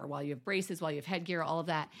would never, while you have braces, while you have headgear, all of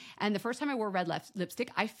that. And the first time I wore red lipstick,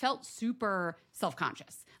 I felt super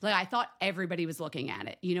self-conscious. Like I thought everybody was looking at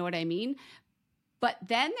it. You know what I mean? But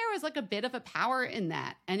then there was like a bit of a power in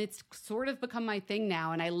that. And it's sort of become my thing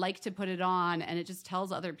now. And I like to put it on and it just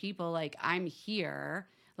tells other people like I'm here.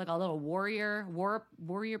 Like a little warrior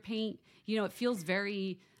paint. You know, it feels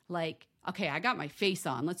very like, okay, I got my face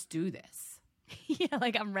on. Let's do this. Yeah,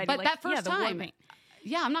 like I'm ready. But like, that first time,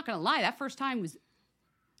 I'm not going to lie. That first time was,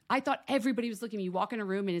 I thought everybody was looking at me. You walk in a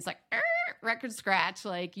room and it's like, record scratch.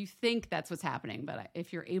 Like you think that's what's happening. But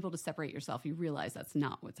if you're able to separate yourself, you realize that's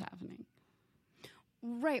not what's happening.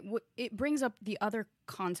 Right. It brings up the other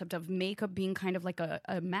concept of makeup being kind of like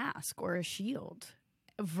a mask or a shield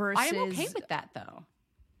versus. I'm okay with that though.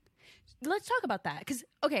 Let's talk about that. Because,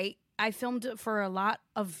 okay, I filmed for a lot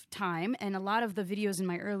of time, and a lot of the videos in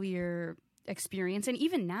my earlier experience, and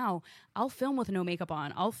even now, I'll film with no makeup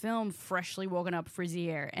on. I'll film freshly woken up, frizzy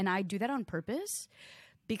hair. And I do that on purpose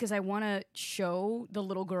because I want to show the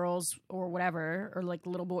little girls or whatever, or like the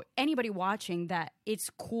little boy, anybody watching, that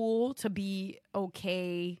it's cool to be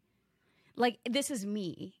okay. Like, this is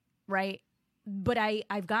me, right? But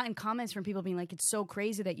I've gotten comments from people being like, it's so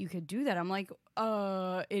crazy that you could do that. I'm like,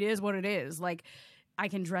 it is what it is. Like, I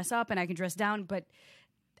can dress up and I can dress down, but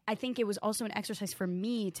I think it was also an exercise for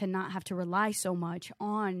me to not have to rely so much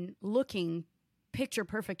on looking picture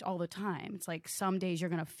perfect all the time. It's like some days you're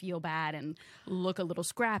going to feel bad and look a little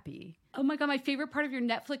scrappy. Oh my God, my favorite part of your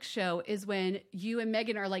Netflix show is when you and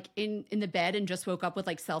Megan are like in the bed and just woke up with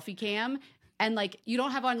like selfie cam and like you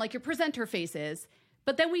don't have on like your presenter faces.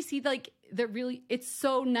 But then we see like it's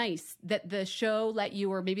so nice that the show let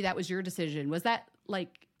you, or maybe that was your decision. Was that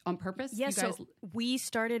like on purpose? Yes. Yeah, so we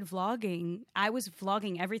started vlogging. I was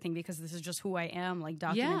vlogging everything because this is just who I am, like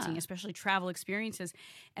documenting, especially travel experiences.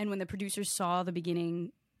 And when the producers saw the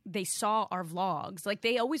beginning, they saw our vlogs. Like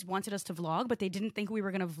they always wanted us to vlog, but they didn't think we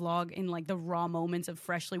were going to vlog in like the raw moments of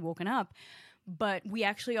freshly woken up. But we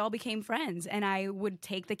actually all became friends, and I would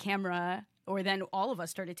take the camera Or then all of us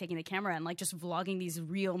started taking the camera and like just vlogging these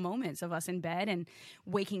real moments of us in bed and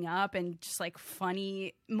waking up and just like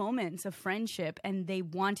funny moments of friendship. And they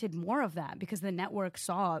wanted more of that because the network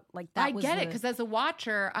saw like that. I get it, because as a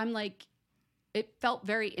watcher, I'm like, it felt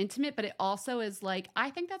very intimate, but it also is like, I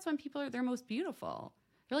think that's when people are their most beautiful.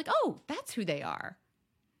 They're like, oh, that's who they are.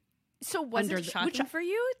 So was it shocking for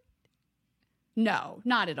you? No,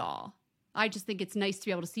 not at all. I just think it's nice to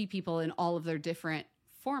be able to see people in all of their different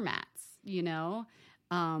formats, you know?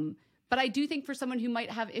 But I do think for someone who might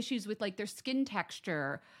have issues with like their skin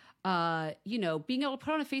texture, you know, being able to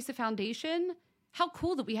put on a face of foundation, how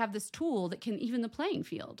cool that we have this tool that can even the playing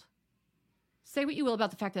field. Say what you will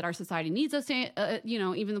about the fact that our society needs us to, you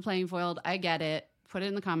know, even the playing field. I get it. Put it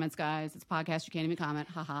in the comments, guys. It's a podcast. You can't even comment.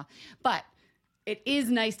 Haha. But it is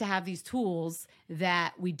nice to have these tools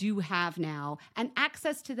that we do have now and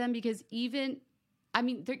access to them, because even, I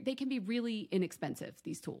mean, they can be really inexpensive,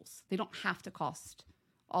 these tools. They don't have to cost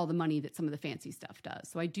all the money that some of the fancy stuff does.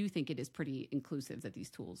 So I do think it is pretty inclusive that these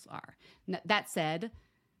tools are. That said,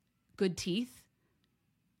 good teeth.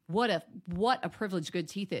 What a privilege good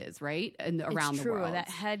teeth is, right? And around the world. That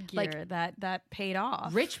headgear, like, that paid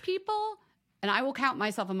off. Rich people, and I will count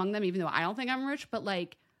myself among them, even though I don't think I'm rich, but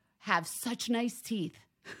like have such nice teeth.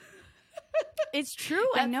 It's true.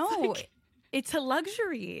 I know. Like, it's a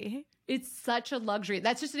luxury. It's such a luxury.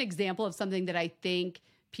 That's just an example of something that I think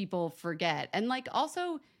people forget. And like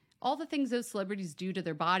also all the things those celebrities do to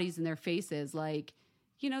their bodies and their faces, like,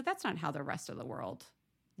 you know, that's not how the rest of the world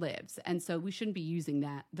lives. And so we shouldn't be using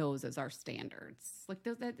those as our standards. Like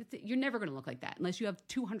you're never going to look like that unless you have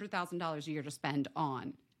 $200,000 a year to spend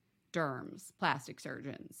on derms, plastic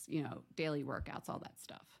surgeons, you know, daily workouts, all that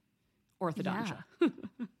stuff. Orthodontia.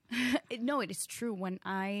 Yeah. No, it is true. When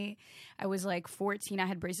I was like 14, I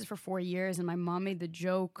had braces for 4 years, and my mom made the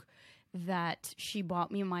joke that she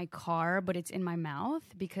bought me my car, but it's in my mouth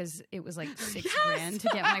because it was like $6,000 to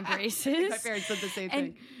get my braces. My parents said the same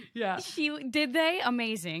thing. Yeah. Did they?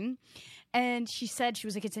 Amazing. And she said, she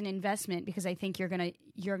was like, it's an investment because I think you're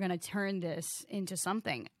gonna turn this into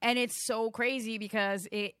something. And it's so crazy because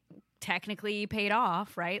it technically paid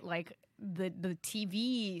off, right? Like the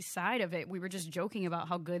TV side of it, we were just joking about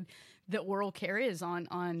how good the oral care is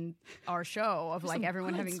on our show of like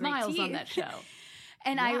everyone having smiles great teeth on that show.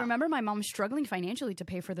 And I remember my mom struggling financially to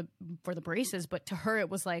pay for the braces, but to her it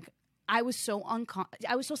was like I was so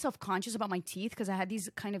self-conscious about my teeth because I had these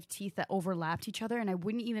kind of teeth that overlapped each other and I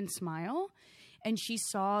wouldn't even smile. And she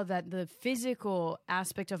saw that the physical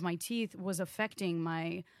aspect of my teeth was affecting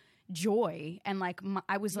my joy, and like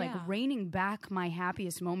I was like reining back my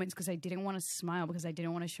happiest moments because I didn't want to smile because I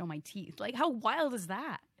didn't want to show my teeth. Like, how wild is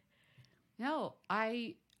that? No,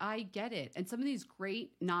 I get it. And some of these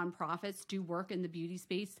great nonprofits do work in the beauty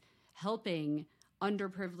space, helping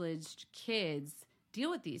underprivileged kids deal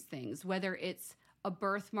with these things, whether it's a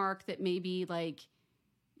birthmark that maybe like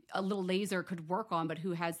a little laser could work on, but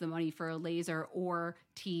who has the money for a laser, or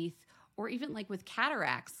teeth, or even like with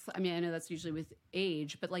cataracts. I mean, I know that's usually with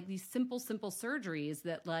age, but like these simple surgeries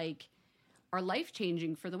that like are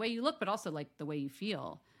life-changing for the way you look, but also like the way you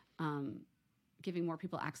feel. Giving more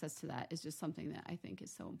people access to that is just something that I think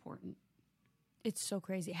is so important. It's so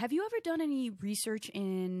crazy. Have you ever done any research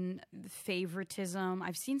in favoritism?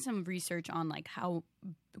 I've seen some research on like how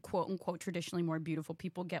quote unquote traditionally more beautiful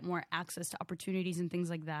people get more access to opportunities and things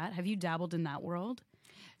like that. Have you dabbled in that world?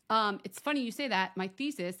 It's funny you say that. My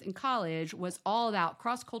thesis in college was all about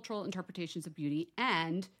cross-cultural interpretations of beauty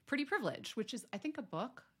and Pretty Privilege, which is, I think, a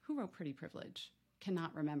book. Who wrote Pretty Privilege?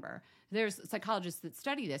 Cannot remember. There's psychologists that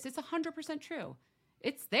study this. It's 100% true.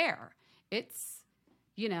 It's there. It's,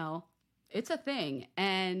 you know, it's a thing.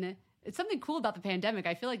 And it's something cool about the pandemic.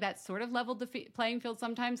 I feel like that sort of leveled the playing field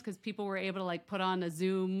sometimes because people were able to like put on a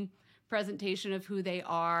Zoom presentation of who they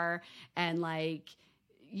are, and like,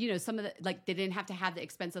 you know, some of the, like, they didn't have to have the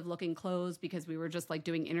expensive looking clothes because we were just like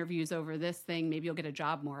doing interviews over this thing. Maybe you'll get a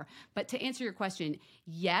job more. But to answer your question,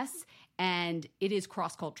 yes. And it is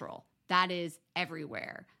cross-cultural. That is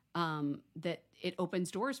everywhere. That it opens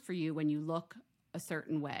doors for you when you look a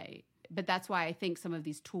certain way. But that's why I think some of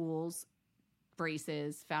these tools,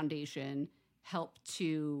 braces, foundation, help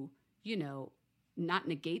to, you know, not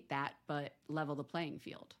negate that, but level the playing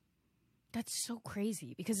field. That's so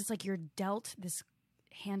crazy because it's like you're dealt this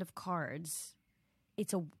hand of cards.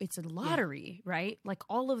 It's a lottery, right? Like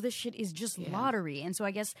all of this shit is just lottery. And so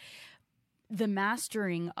I guess the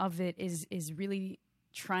mastering of it is really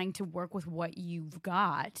trying to work with what you've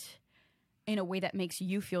got in a way that makes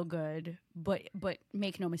you feel good, but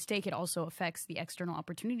make no mistake, it also affects the external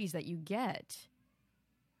opportunities that you get.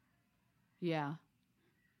 Yeah.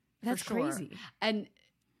 That's for sure. crazy. And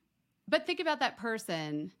But think about that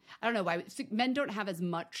person. I don't know why men don't have as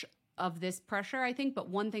much of this pressure, I think, but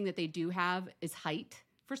one thing that they do have is height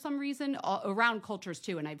for some reason around cultures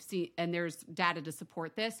too. And I've seen, and there's data to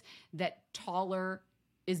support this, that taller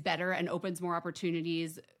is better and opens more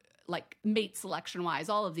opportunities, like mate selection wise,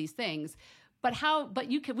 all of these things. But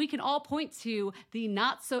we can all point to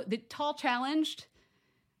the tall challenged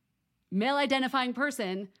male identifying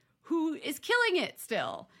person who is killing it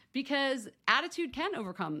still, because attitude can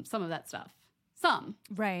overcome some of that stuff. Some.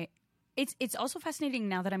 Right. It's also fascinating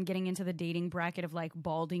now that I'm getting into the dating bracket of like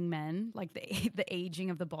balding men, like the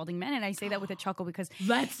aging of the balding men. And I say that with a chuckle because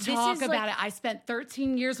let's talk about it. I spent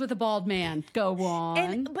 13 years with a bald man. Go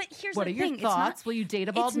on. But here's what the are thing. your thoughts? Will you date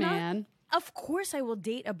a bald man? Of course I will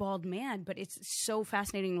date a bald man, but it's so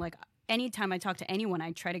fascinating. Like anytime I talk to anyone,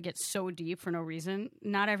 I try to get so deep for no reason.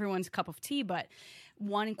 Not everyone's cup of tea, but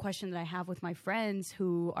one question that I have with my friends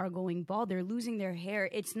who are going bald, they're losing their hair.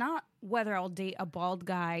 It's not whether I'll date a bald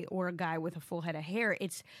guy or a guy with a full head of hair.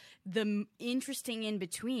 It's the interesting in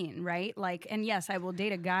between, right? Like, and yes, I will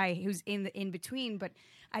date a guy who's in the in between, but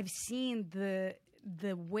I've seen the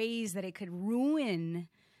ways that it could ruin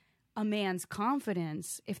a man's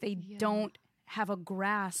confidence if they don't have a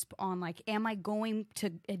grasp on, like, am I going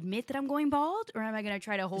to admit that I'm going bald, or am I going to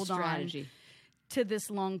try to hold on to this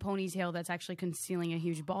long ponytail that's actually concealing a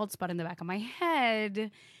huge bald spot in the back of my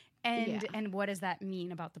head? And what does that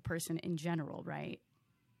mean about the person in general, right?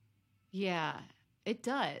 Yeah, it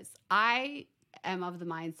does. I am of the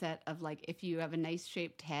mindset of, like, if you have a nice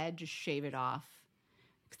shaped head, just shave it off.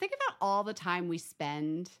 Because think about all the time we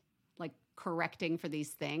spend, like, correcting for these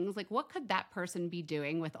things. Like, what could that person be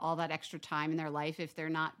doing with all that extra time in their life if they're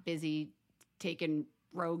not busy taking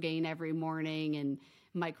Rogaine every morning and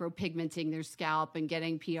micropigmenting their scalp and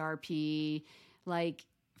getting PRP? Like,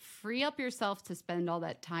 free up yourself to spend all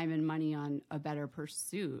that time and money on a better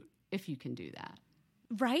pursuit if you can do that.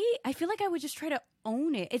 Right? I feel like I would just try to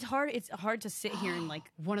own it. It's hard to sit here and,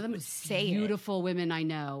 like, one of the most beautiful women I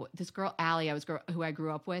know, this girl Allie, who I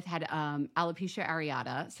grew up with, had alopecia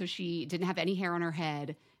areata, so she didn't have any hair on her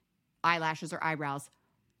head, eyelashes or eyebrows.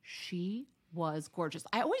 She was gorgeous.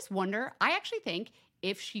 I always wonder, I actually think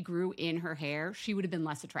if she grew in her hair, she would have been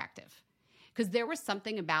less attractive, because there was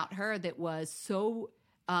something about her that was so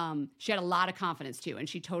she had a lot of confidence too, and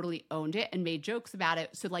she totally owned it and made jokes about it.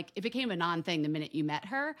 So, like, it became a non-thing the minute you met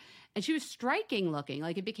her, and she was striking looking.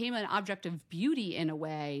 Like, it became an object of beauty in a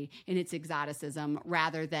way, in its exoticism,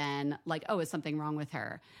 rather than like, oh, is something wrong with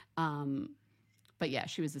her? But yeah,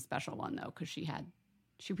 she was a special one though, because she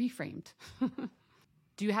reframed.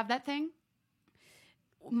 Do you have that thing?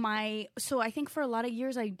 So I think for a lot of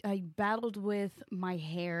years I battled with my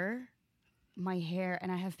hair,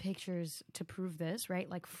 and I have pictures to prove this, right?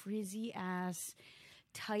 Like frizzy ass,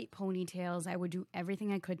 tight ponytails. I would do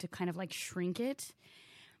everything I could to kind of like shrink it,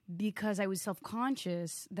 because I was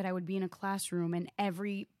self-conscious that I would be in a classroom and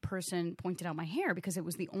every person pointed out my hair because it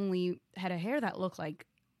was the only head of hair that looked like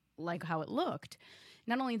how it looked.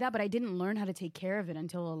 Not only that, but I didn't learn how to take care of it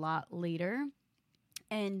until a lot later.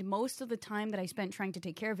 And most of the time that I spent trying to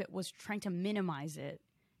take care of it was trying to minimize it.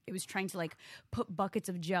 It was trying to, like, put buckets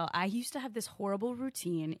of gel. I used to have this horrible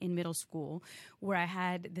routine in middle school where I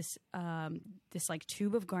had this like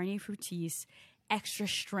tube of Garnier Fructis extra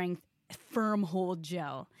strength firm hold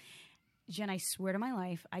gel. Jen, I swear to my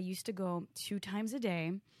life, I used to go 2 times a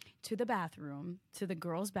day to the bathroom, to the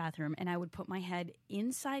girls' bathroom, and I would put my head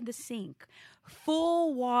inside the sink,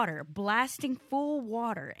 full water, blasting full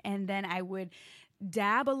water, and then I would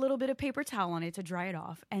dab a little bit of paper towel on it to dry it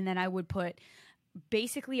off, and then I would put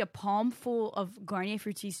basically a palm full of Garnier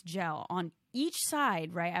Fructis gel on each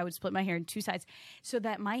side, right? I would split my hair in 2 sides so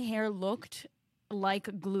that my hair looked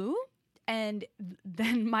like glue, and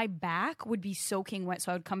then my back would be soaking wet.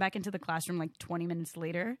 So I would come back into the classroom like 20 minutes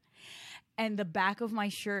later, and the back of my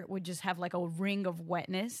shirt would just have like a ring of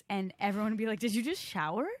wetness, and everyone would be like, "Did you just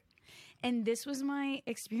shower?" And this was my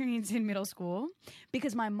experience in middle school,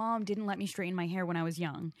 because my mom didn't let me straighten my hair when I was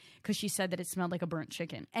young because she said that it smelled like a burnt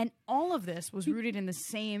chicken. And all of this was rooted in the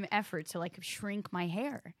same effort to, like, shrink my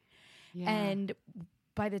hair. Yeah. And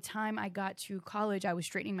by the time I got to college, I was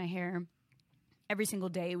straightening my hair every single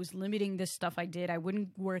day. It was limiting this stuff I did. I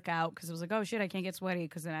wouldn't work out because I was like, oh shit, I can't get sweaty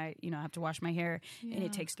because then I have to wash my hair and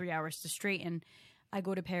it takes 3 hours to straighten. I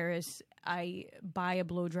go to Paris. I buy a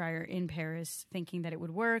blow dryer in Paris thinking that it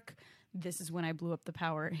would work. This is when I blew up the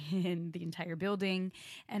power in the entire building.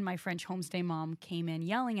 And my French homestay mom came in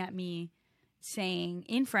yelling at me, saying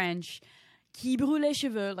in French, "Qui brûle les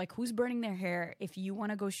cheveux?" Like, who's burning their hair? If you want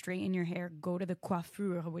to go straighten your hair, go to the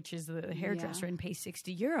coiffure, which is the hairdresser, and pay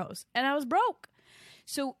 €60. And I was broke.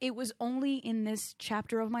 So it was only in this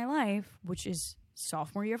chapter of my life, which is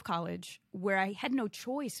sophomore year of college, where I had no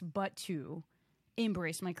choice but to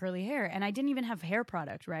embrace my curly hair. And I didn't even have hair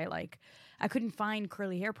product, right? Like I couldn't find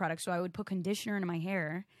curly hair products. So I would put conditioner in my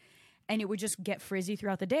hair and it would just get frizzy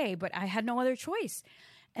throughout the day. But I had no other choice.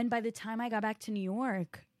 And by the time I got back to New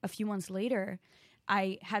York a few months later,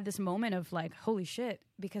 I had this moment of like, holy shit,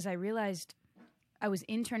 because I realized I was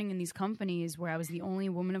interning in these companies where I was the only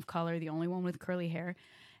woman of color, the only one with curly hair.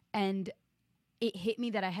 And it hit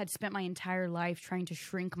me that I had spent my entire life trying to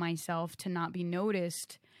shrink myself to not be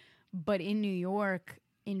noticed. But in New York,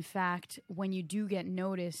 in fact, when you do get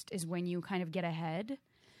noticed is when you kind of get ahead.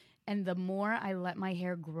 And the more I let my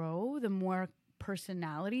hair grow, the more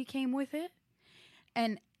personality came with it.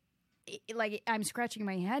 And I'm scratching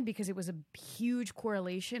my head because it was a huge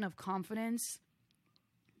correlation of confidence,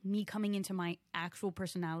 me coming into my actual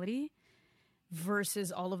personality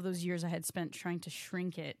versus all of those years I had spent trying to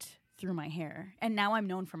shrink it through my hair. And now I'm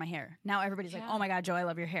known for my hair. Now everybody's like, oh my God, Joe, I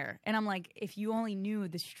love your hair. And I'm like, if you only knew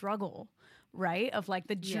the struggle, right? Of like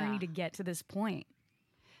the journey to get to this point.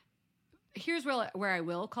 Here's where I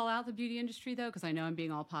will call out the beauty industry though, because I know I'm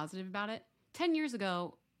being all positive about it. 10 years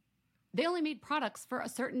ago, they only made products for a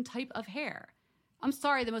certain type of hair. I'm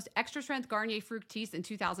sorry, the most extra strength Garnier Fructis in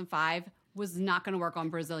 2005 was not going to work on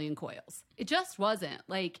Brazilian coils. It just wasn't.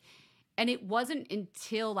 And it wasn't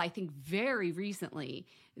until I think very recently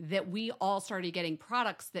that we all started getting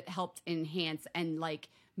products that helped enhance and like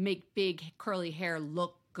make big curly hair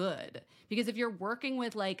look good. Because if you're working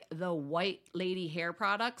with like the white lady hair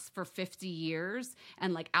products for 50 years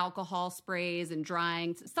and like alcohol sprays and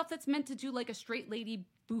drying, stuff that's meant to do like a straight lady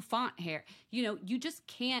bouffant hair, you just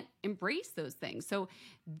can't embrace those things. So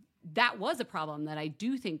that was a problem that I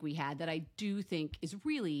do think we had, that I do think is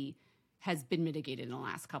really has been mitigated in the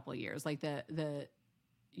last couple of years. Like the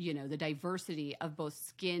diversity of both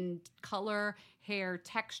skin color, hair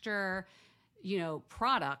texture,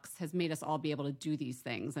 products has made us all be able to do these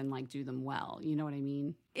things and like do them well. You know what I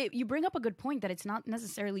mean? You bring up a good point that it's not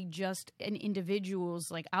necessarily just an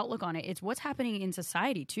individual's like outlook on it. It's what's happening in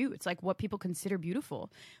society too. It's like what people consider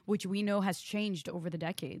beautiful, which we know has changed over the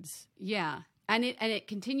decades. Yeah. And it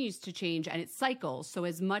continues to change and it cycles. So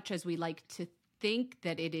as much as we like to think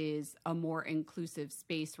that it is a more inclusive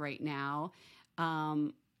space right now,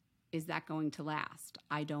 is that going to last?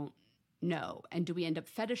 I don't know. And do we end up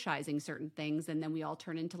fetishizing certain things and then we all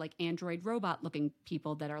turn into like android robot looking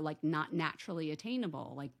people that are like not naturally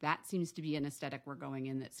attainable? Like that seems to be an aesthetic we're going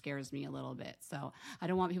in that scares me a little bit. So I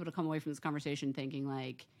don't want people to come away from this conversation thinking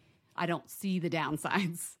like, I don't see the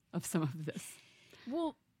downsides of some of this.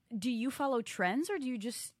 Well, do you follow trends or do you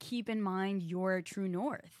just keep in mind your true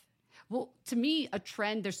north? Well, to me, a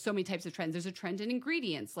trend, there's so many types of trends. There's a trend in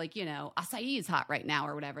ingredients, like, acai is hot right now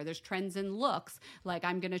or whatever. There's trends in looks, like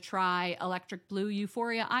I'm going to try electric blue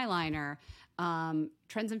Euphoria eyeliner.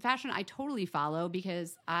 Trends in fashion, I totally follow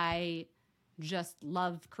because I just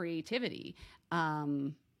love creativity.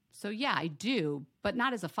 So yeah, I do, but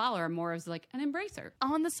not as a follower, more as like an embracer.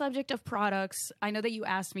 On the subject of products, I know that you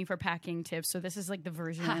asked me for packing tips, so this is like the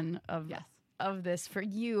version of this for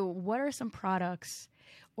you. What are some products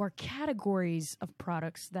or categories of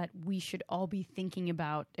products that we should all be thinking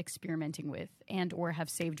about experimenting with and or have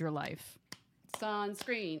saved your life?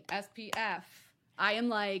 Sunscreen, SPF. I am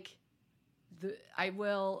like, I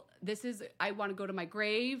want to go to my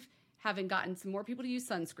grave having gotten some more people to use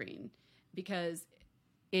sunscreen because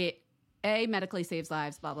it, A, medically saves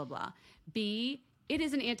lives, blah, blah, blah. B, it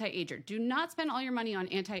is an anti-ager. Do not spend all your money on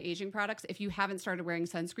anti-aging products if you haven't started wearing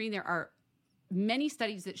sunscreen. There are many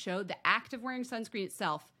studies that show the act of wearing sunscreen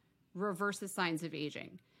itself reverses signs of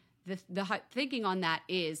aging. The thinking on that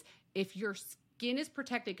is if your skin is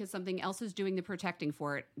protected because something else is doing the protecting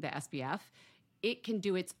for it, the SPF, it can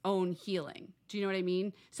do its own healing. Do you know what I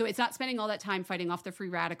mean? So it's not spending all that time fighting off the free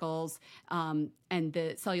radicals and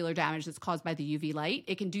the cellular damage that's caused by the UV light.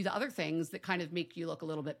 It can do the other things that kind of make you look a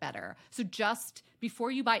little bit better. So just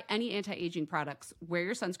before you buy any anti-aging products, wear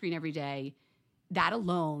your sunscreen every day. That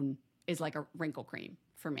alone is like a wrinkle cream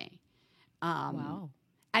for me. Wow.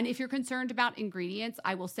 And if you're concerned about ingredients,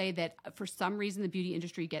 I will say that for some reason the beauty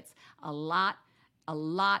industry gets a lot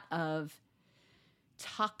of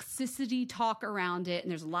toxicity talk around it, and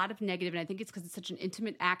there's a lot of negative, and I think it's because it's such an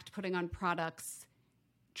intimate act putting on products.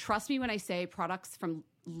 Trust me when I say products from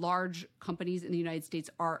large companies in the United States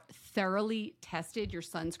are thoroughly tested. Your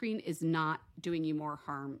sunscreen is not doing you more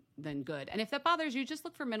harm than good. And if that bothers you, just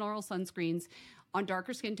look for mineral sunscreens. On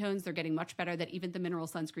darker skin tones, they're getting much better, that even the mineral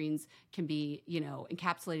sunscreens can be,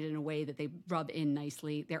 encapsulated in a way that they rub in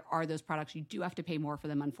nicely. There are those products. You do have to pay more for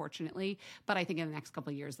them, unfortunately. But I think in the next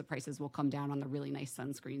couple of years, the prices will come down on the really nice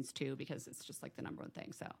sunscreens too, because it's just like the number one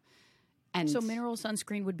thing. So mineral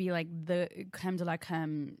sunscreen would be like the creme de la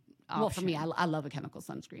creme option. Well, for me, I love a chemical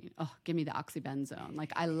sunscreen. Oh, give me the oxybenzone.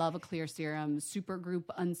 Like, I love a clear serum, Supergroup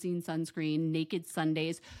Unseen Sunscreen, Naked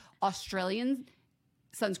Sundays. Australian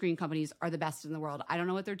sunscreen companies are the best in the world. I don't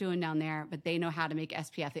know what they're doing down there, but they know how to make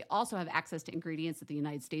SPF. They also have access to ingredients that the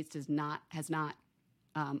United States has not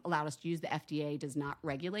allowed us to use. The FDA does not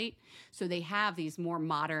regulate. So they have these more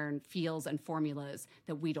modern feels and formulas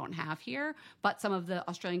that we don't have here. But some of the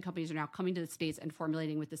Australian companies are now coming to the States and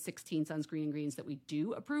formulating with the 16 sunscreen ingredients that we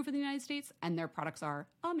do approve in the United States, and their products are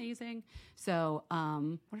amazing. So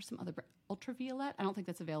what are some other Ultraviolet? I don't think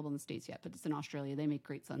that's available in the States yet, but it's in Australia. They make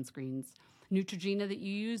great sunscreens. Neutrogena that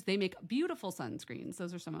you use, they make beautiful sunscreens.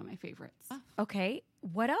 Those are some of my favorites. Okay.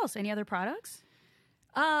 What else? Any other products?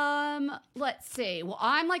 Let's see. Well,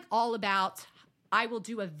 I'm like all about, I will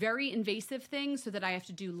do a very invasive thing so that I have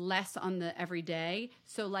to do less on the everyday.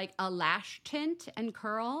 So like a lash tint and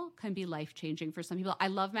curl can be life-changing for some people. I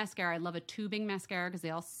love mascara. I love a tubing mascara because they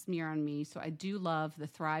all smear on me. So I do love the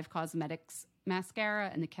Thrive Cosmetics mascara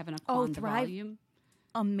and the Kevyn Aucoin Thrive. Volume.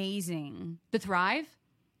 Amazing. The Thrive?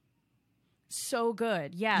 So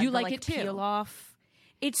good. Yeah. You like it too. Peel off.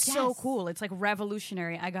 It's so cool. It's like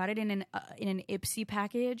revolutionary. I got it in an Ipsy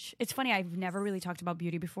package. It's funny. I've never really talked about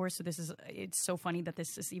beauty before, so it's so funny that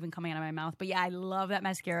this is even coming out of my mouth. But yeah, I love that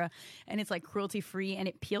mascara, and it's like cruelty-free, and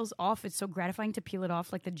it peels off. It's so gratifying to peel it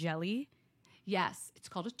off like the jelly. Yes, it's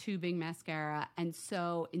called a tubing mascara. And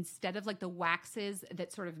so instead of like the waxes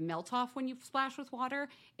that sort of melt off when you splash with water,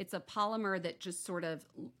 it's a polymer that just sort of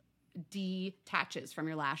detaches from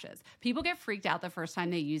your lashes. People get freaked out the first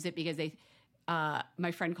time they use it because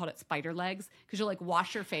my friend called it spider legs, because you'll like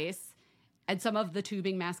wash your face, and some of the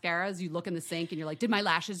tubing mascaras, you look in the sink and you're like, did my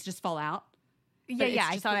lashes just fall out? Yeah.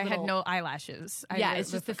 I thought I had no eyelashes.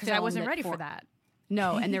 It's just because I wasn't ready for that.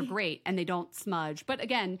 No, and they're great, and they don't smudge. But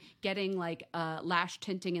again, getting like lash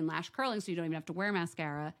tinting and lash curling so you don't even have to wear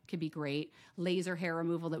mascara could be great. Laser hair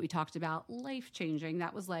removal that we talked about, life-changing.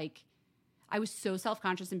 That was like, I was so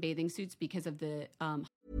self-conscious in bathing suits because of the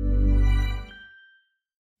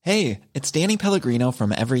Hey, it's Danny Pellegrino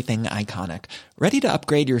from Everything Iconic. Ready to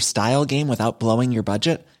upgrade your style game without blowing your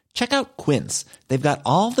budget? Check out Quince. They've got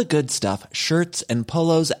all the good stuff, shirts and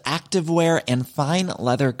polos, activewear, and fine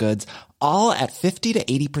leather goods, all at 50 to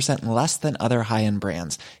 80% less than other high-end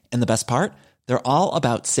brands. And the best part? They're all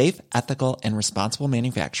about safe, ethical, and responsible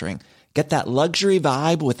manufacturing. Get that luxury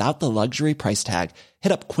vibe without the luxury price tag.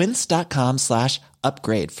 Hit up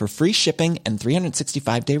quince.com/upgrade for free shipping and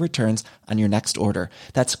 365-day returns on your next order.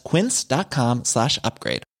 That's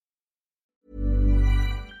quince.com/upgrade.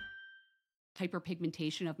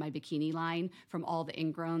 Hyperpigmentation of my bikini line from all the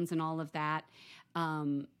ingrowns and all of that.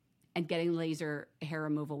 And getting laser hair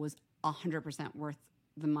removal was 100% worth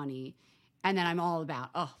the money. And then I'm all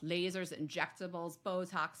about, lasers, injectables,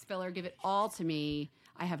 Botox, filler, give it all to me.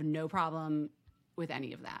 I have no problem with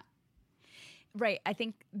any of that. Right. I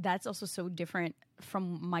think that's also so different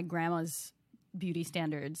from my grandma's beauty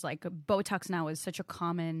standards. Like Botox now is such a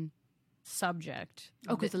common subject.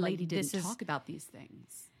 Oh, because the lady didn't talk about these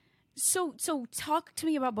things. So talk to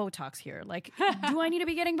me about Botox here. Like, do I need to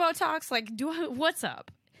be getting Botox? Like, what's up?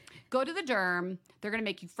 Go to the derm. They're going to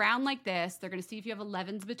make you frown like this. They're going to see if you have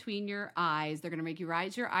 11s between your eyes. They're going to make you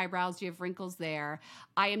raise your eyebrows. Do you have wrinkles there?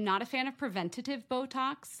 I am not a fan of preventative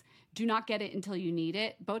Botox. Do not get it until you need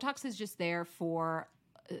it. Botox is just there for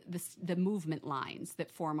the movement lines that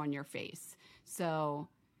form on your face. So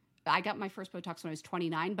I got my first Botox when I was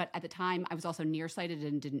 29, but at the time I was also nearsighted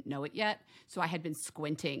and didn't know it yet. So I had been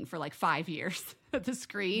squinting for like 5 years at the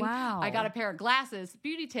screen. Wow. I got a pair of glasses.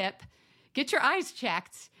 Beauty tip, get your eyes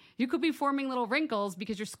checked. You could be forming little wrinkles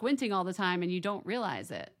because you're squinting all the time and you don't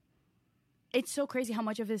realize it. It's so crazy how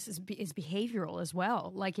much of this is behavioral as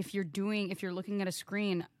well. Like if you're looking at a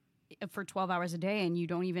screen for 12 hours a day and you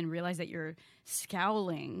don't even realize that you're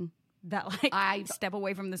scowling, that like step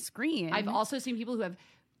away from the screen. I've also seen people who have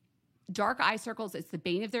dark eye circles. It's the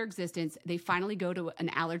bane of their existence. They finally go to an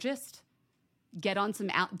allergist, get on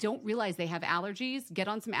some, don't realize they have allergies, get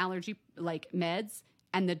on some allergy like meds,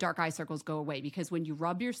 and the dark eye circles go away because when you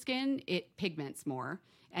rub your skin, it pigments more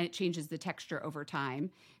and it changes the texture over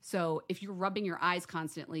time. So if you're rubbing your eyes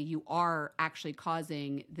constantly, you are actually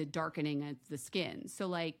causing the darkening of the skin. So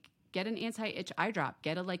like get an anti-itch eye drop,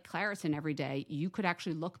 get a like Claritin every day. You could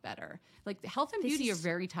actually look better. Like health and beauty are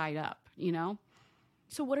very tied up, you know?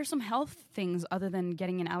 So what are some health things other than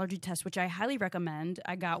getting an allergy test, which I highly recommend?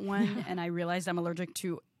 I got one and I realized I'm allergic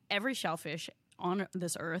to every shellfish on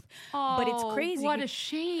this earth. But it's crazy. What a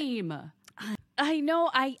shame. I know.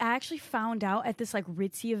 I actually found out at this like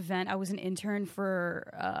ritzy event. I was an intern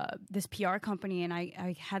for this PR company, and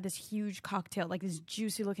I had this huge cocktail, like this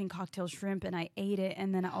juicy looking cocktail shrimp, and I ate it,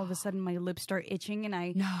 and then all of a sudden my lips start itching, and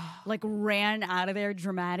I like ran out of there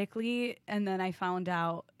dramatically, and then I found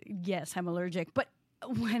out, yes, I'm allergic. But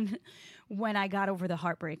when I got over the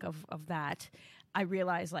heartbreak of that, I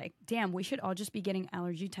realized, like, damn, we should all just be getting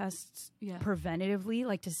allergy tests preventatively,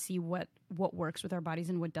 like to see what works with our bodies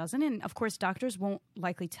and what doesn't. And of course, doctors won't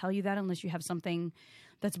likely tell you that unless you have something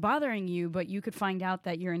that's bothering you, but you could find out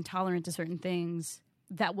that you're intolerant to certain things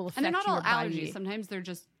that will affect your body. And they're not all allergies. Sometimes they're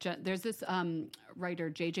just, there's this writer,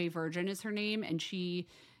 JJ Virgin is her name, and she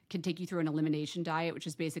can take you through an elimination diet, which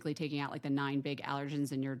is basically taking out like the 9 big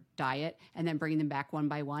allergens in your diet and then bringing them back one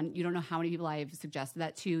by one. You don't know how many people I've suggested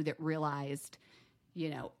that to that realized, you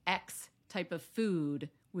know, X type of food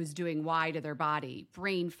was doing Y to their body,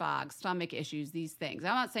 brain fog, stomach issues, these things.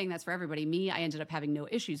 I'm not saying that's for everybody. Me, I ended up having no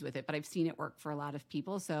issues with it, but I've seen it work for a lot of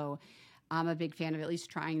people. So I'm a big fan of at least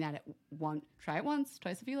trying that try it once,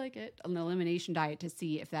 twice if you like it, an elimination diet to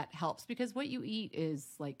see if that helps, because what you eat is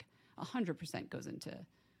like 100% goes into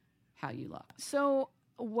how you look. So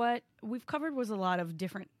what we've covered was a lot of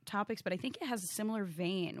different topics, but I think it has a similar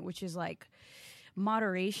vein, which is like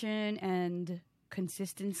moderation and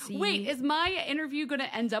consistency. Wait, is my interview going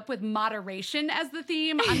to end up with moderation as the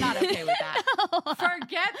theme? I'm not okay with that.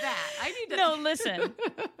 Forget that. I need to.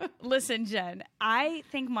 No, listen, Jen. I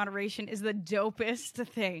think moderation is the dopest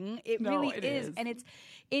thing. It really is, and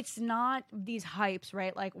it's not these hypes,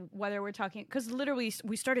 right? Like whether we're talking, because literally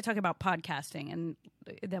we started talking about podcasting, and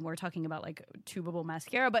then we're talking about like tubable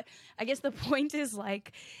mascara. But I guess the point is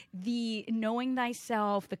like the knowing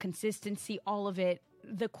thyself, the consistency, all of it.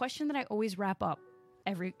 The question that I always wrap up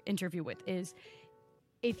every interview with is,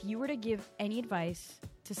 if you were to give any advice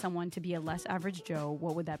to someone to be a less average Joe,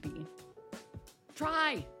 what would that be?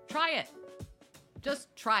 Try it.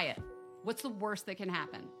 Just try it. What's the worst that can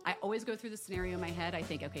happen? I always go through the scenario in my head. I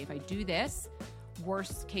think, okay, if I do this,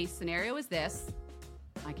 worst case scenario is this,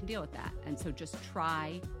 I can deal with that. And so just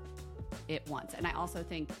try it once. And I also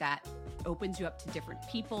think that opens you up to different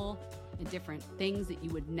people and different things that you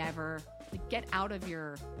would never, like, get out of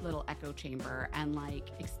your little echo chamber and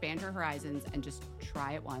like expand your horizons and just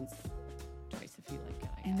try it once, twice if you like it.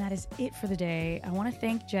 And that is it for the day. I want to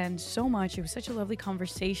thank Jen so much. It was such a lovely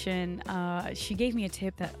conversation. She gave me a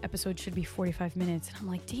tip that episode should be 45 minutes. And I'm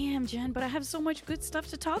like, damn, Jen, but I have so much good stuff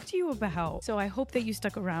to talk to you about. So I hope that you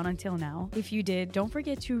stuck around until now. If you did, don't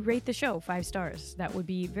forget to rate the show 5 stars. That would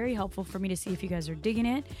be very helpful for me to see if you guys are digging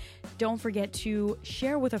it. Don't forget to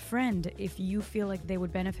share with a friend if you feel like they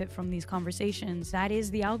would benefit from these conversations. That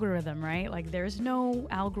is the algorithm, right? Like, there's no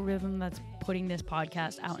algorithm that's putting this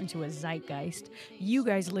podcast out into a zeitgeist. You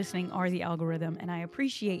guys listening are the algorithm, and I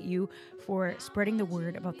appreciate you for spreading the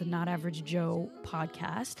word about the Not Average Joe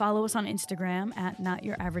podcast. Follow us on Instagram at Not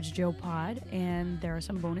Your Average Joe Pod, and there are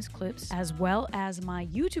some bonus clips, as well as my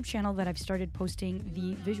YouTube channel that I've started posting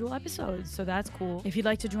the visual episodes, so that's cool. If you'd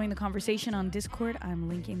like to join the conversation on Discord, I'm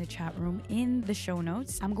linking the chat room in the show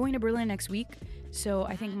notes. I'm going to Berlin next week, so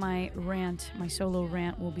I think my solo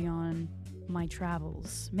rant will be on my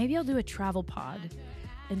travels. Maybe I'll do a travel pod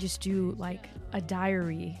and just do like a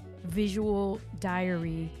visual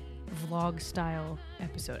diary vlog style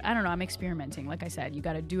episode. I don't know, I'm experimenting. Like I said, you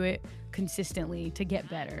got to do it consistently to get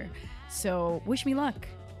better. So wish me luck,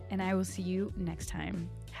 and I will see you next time.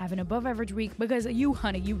 Have an above average week, because you,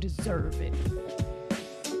 honey, you deserve it.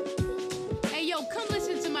 Hey, yo, come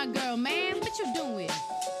listen to my girl, man. What you doing?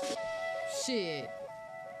 Shit.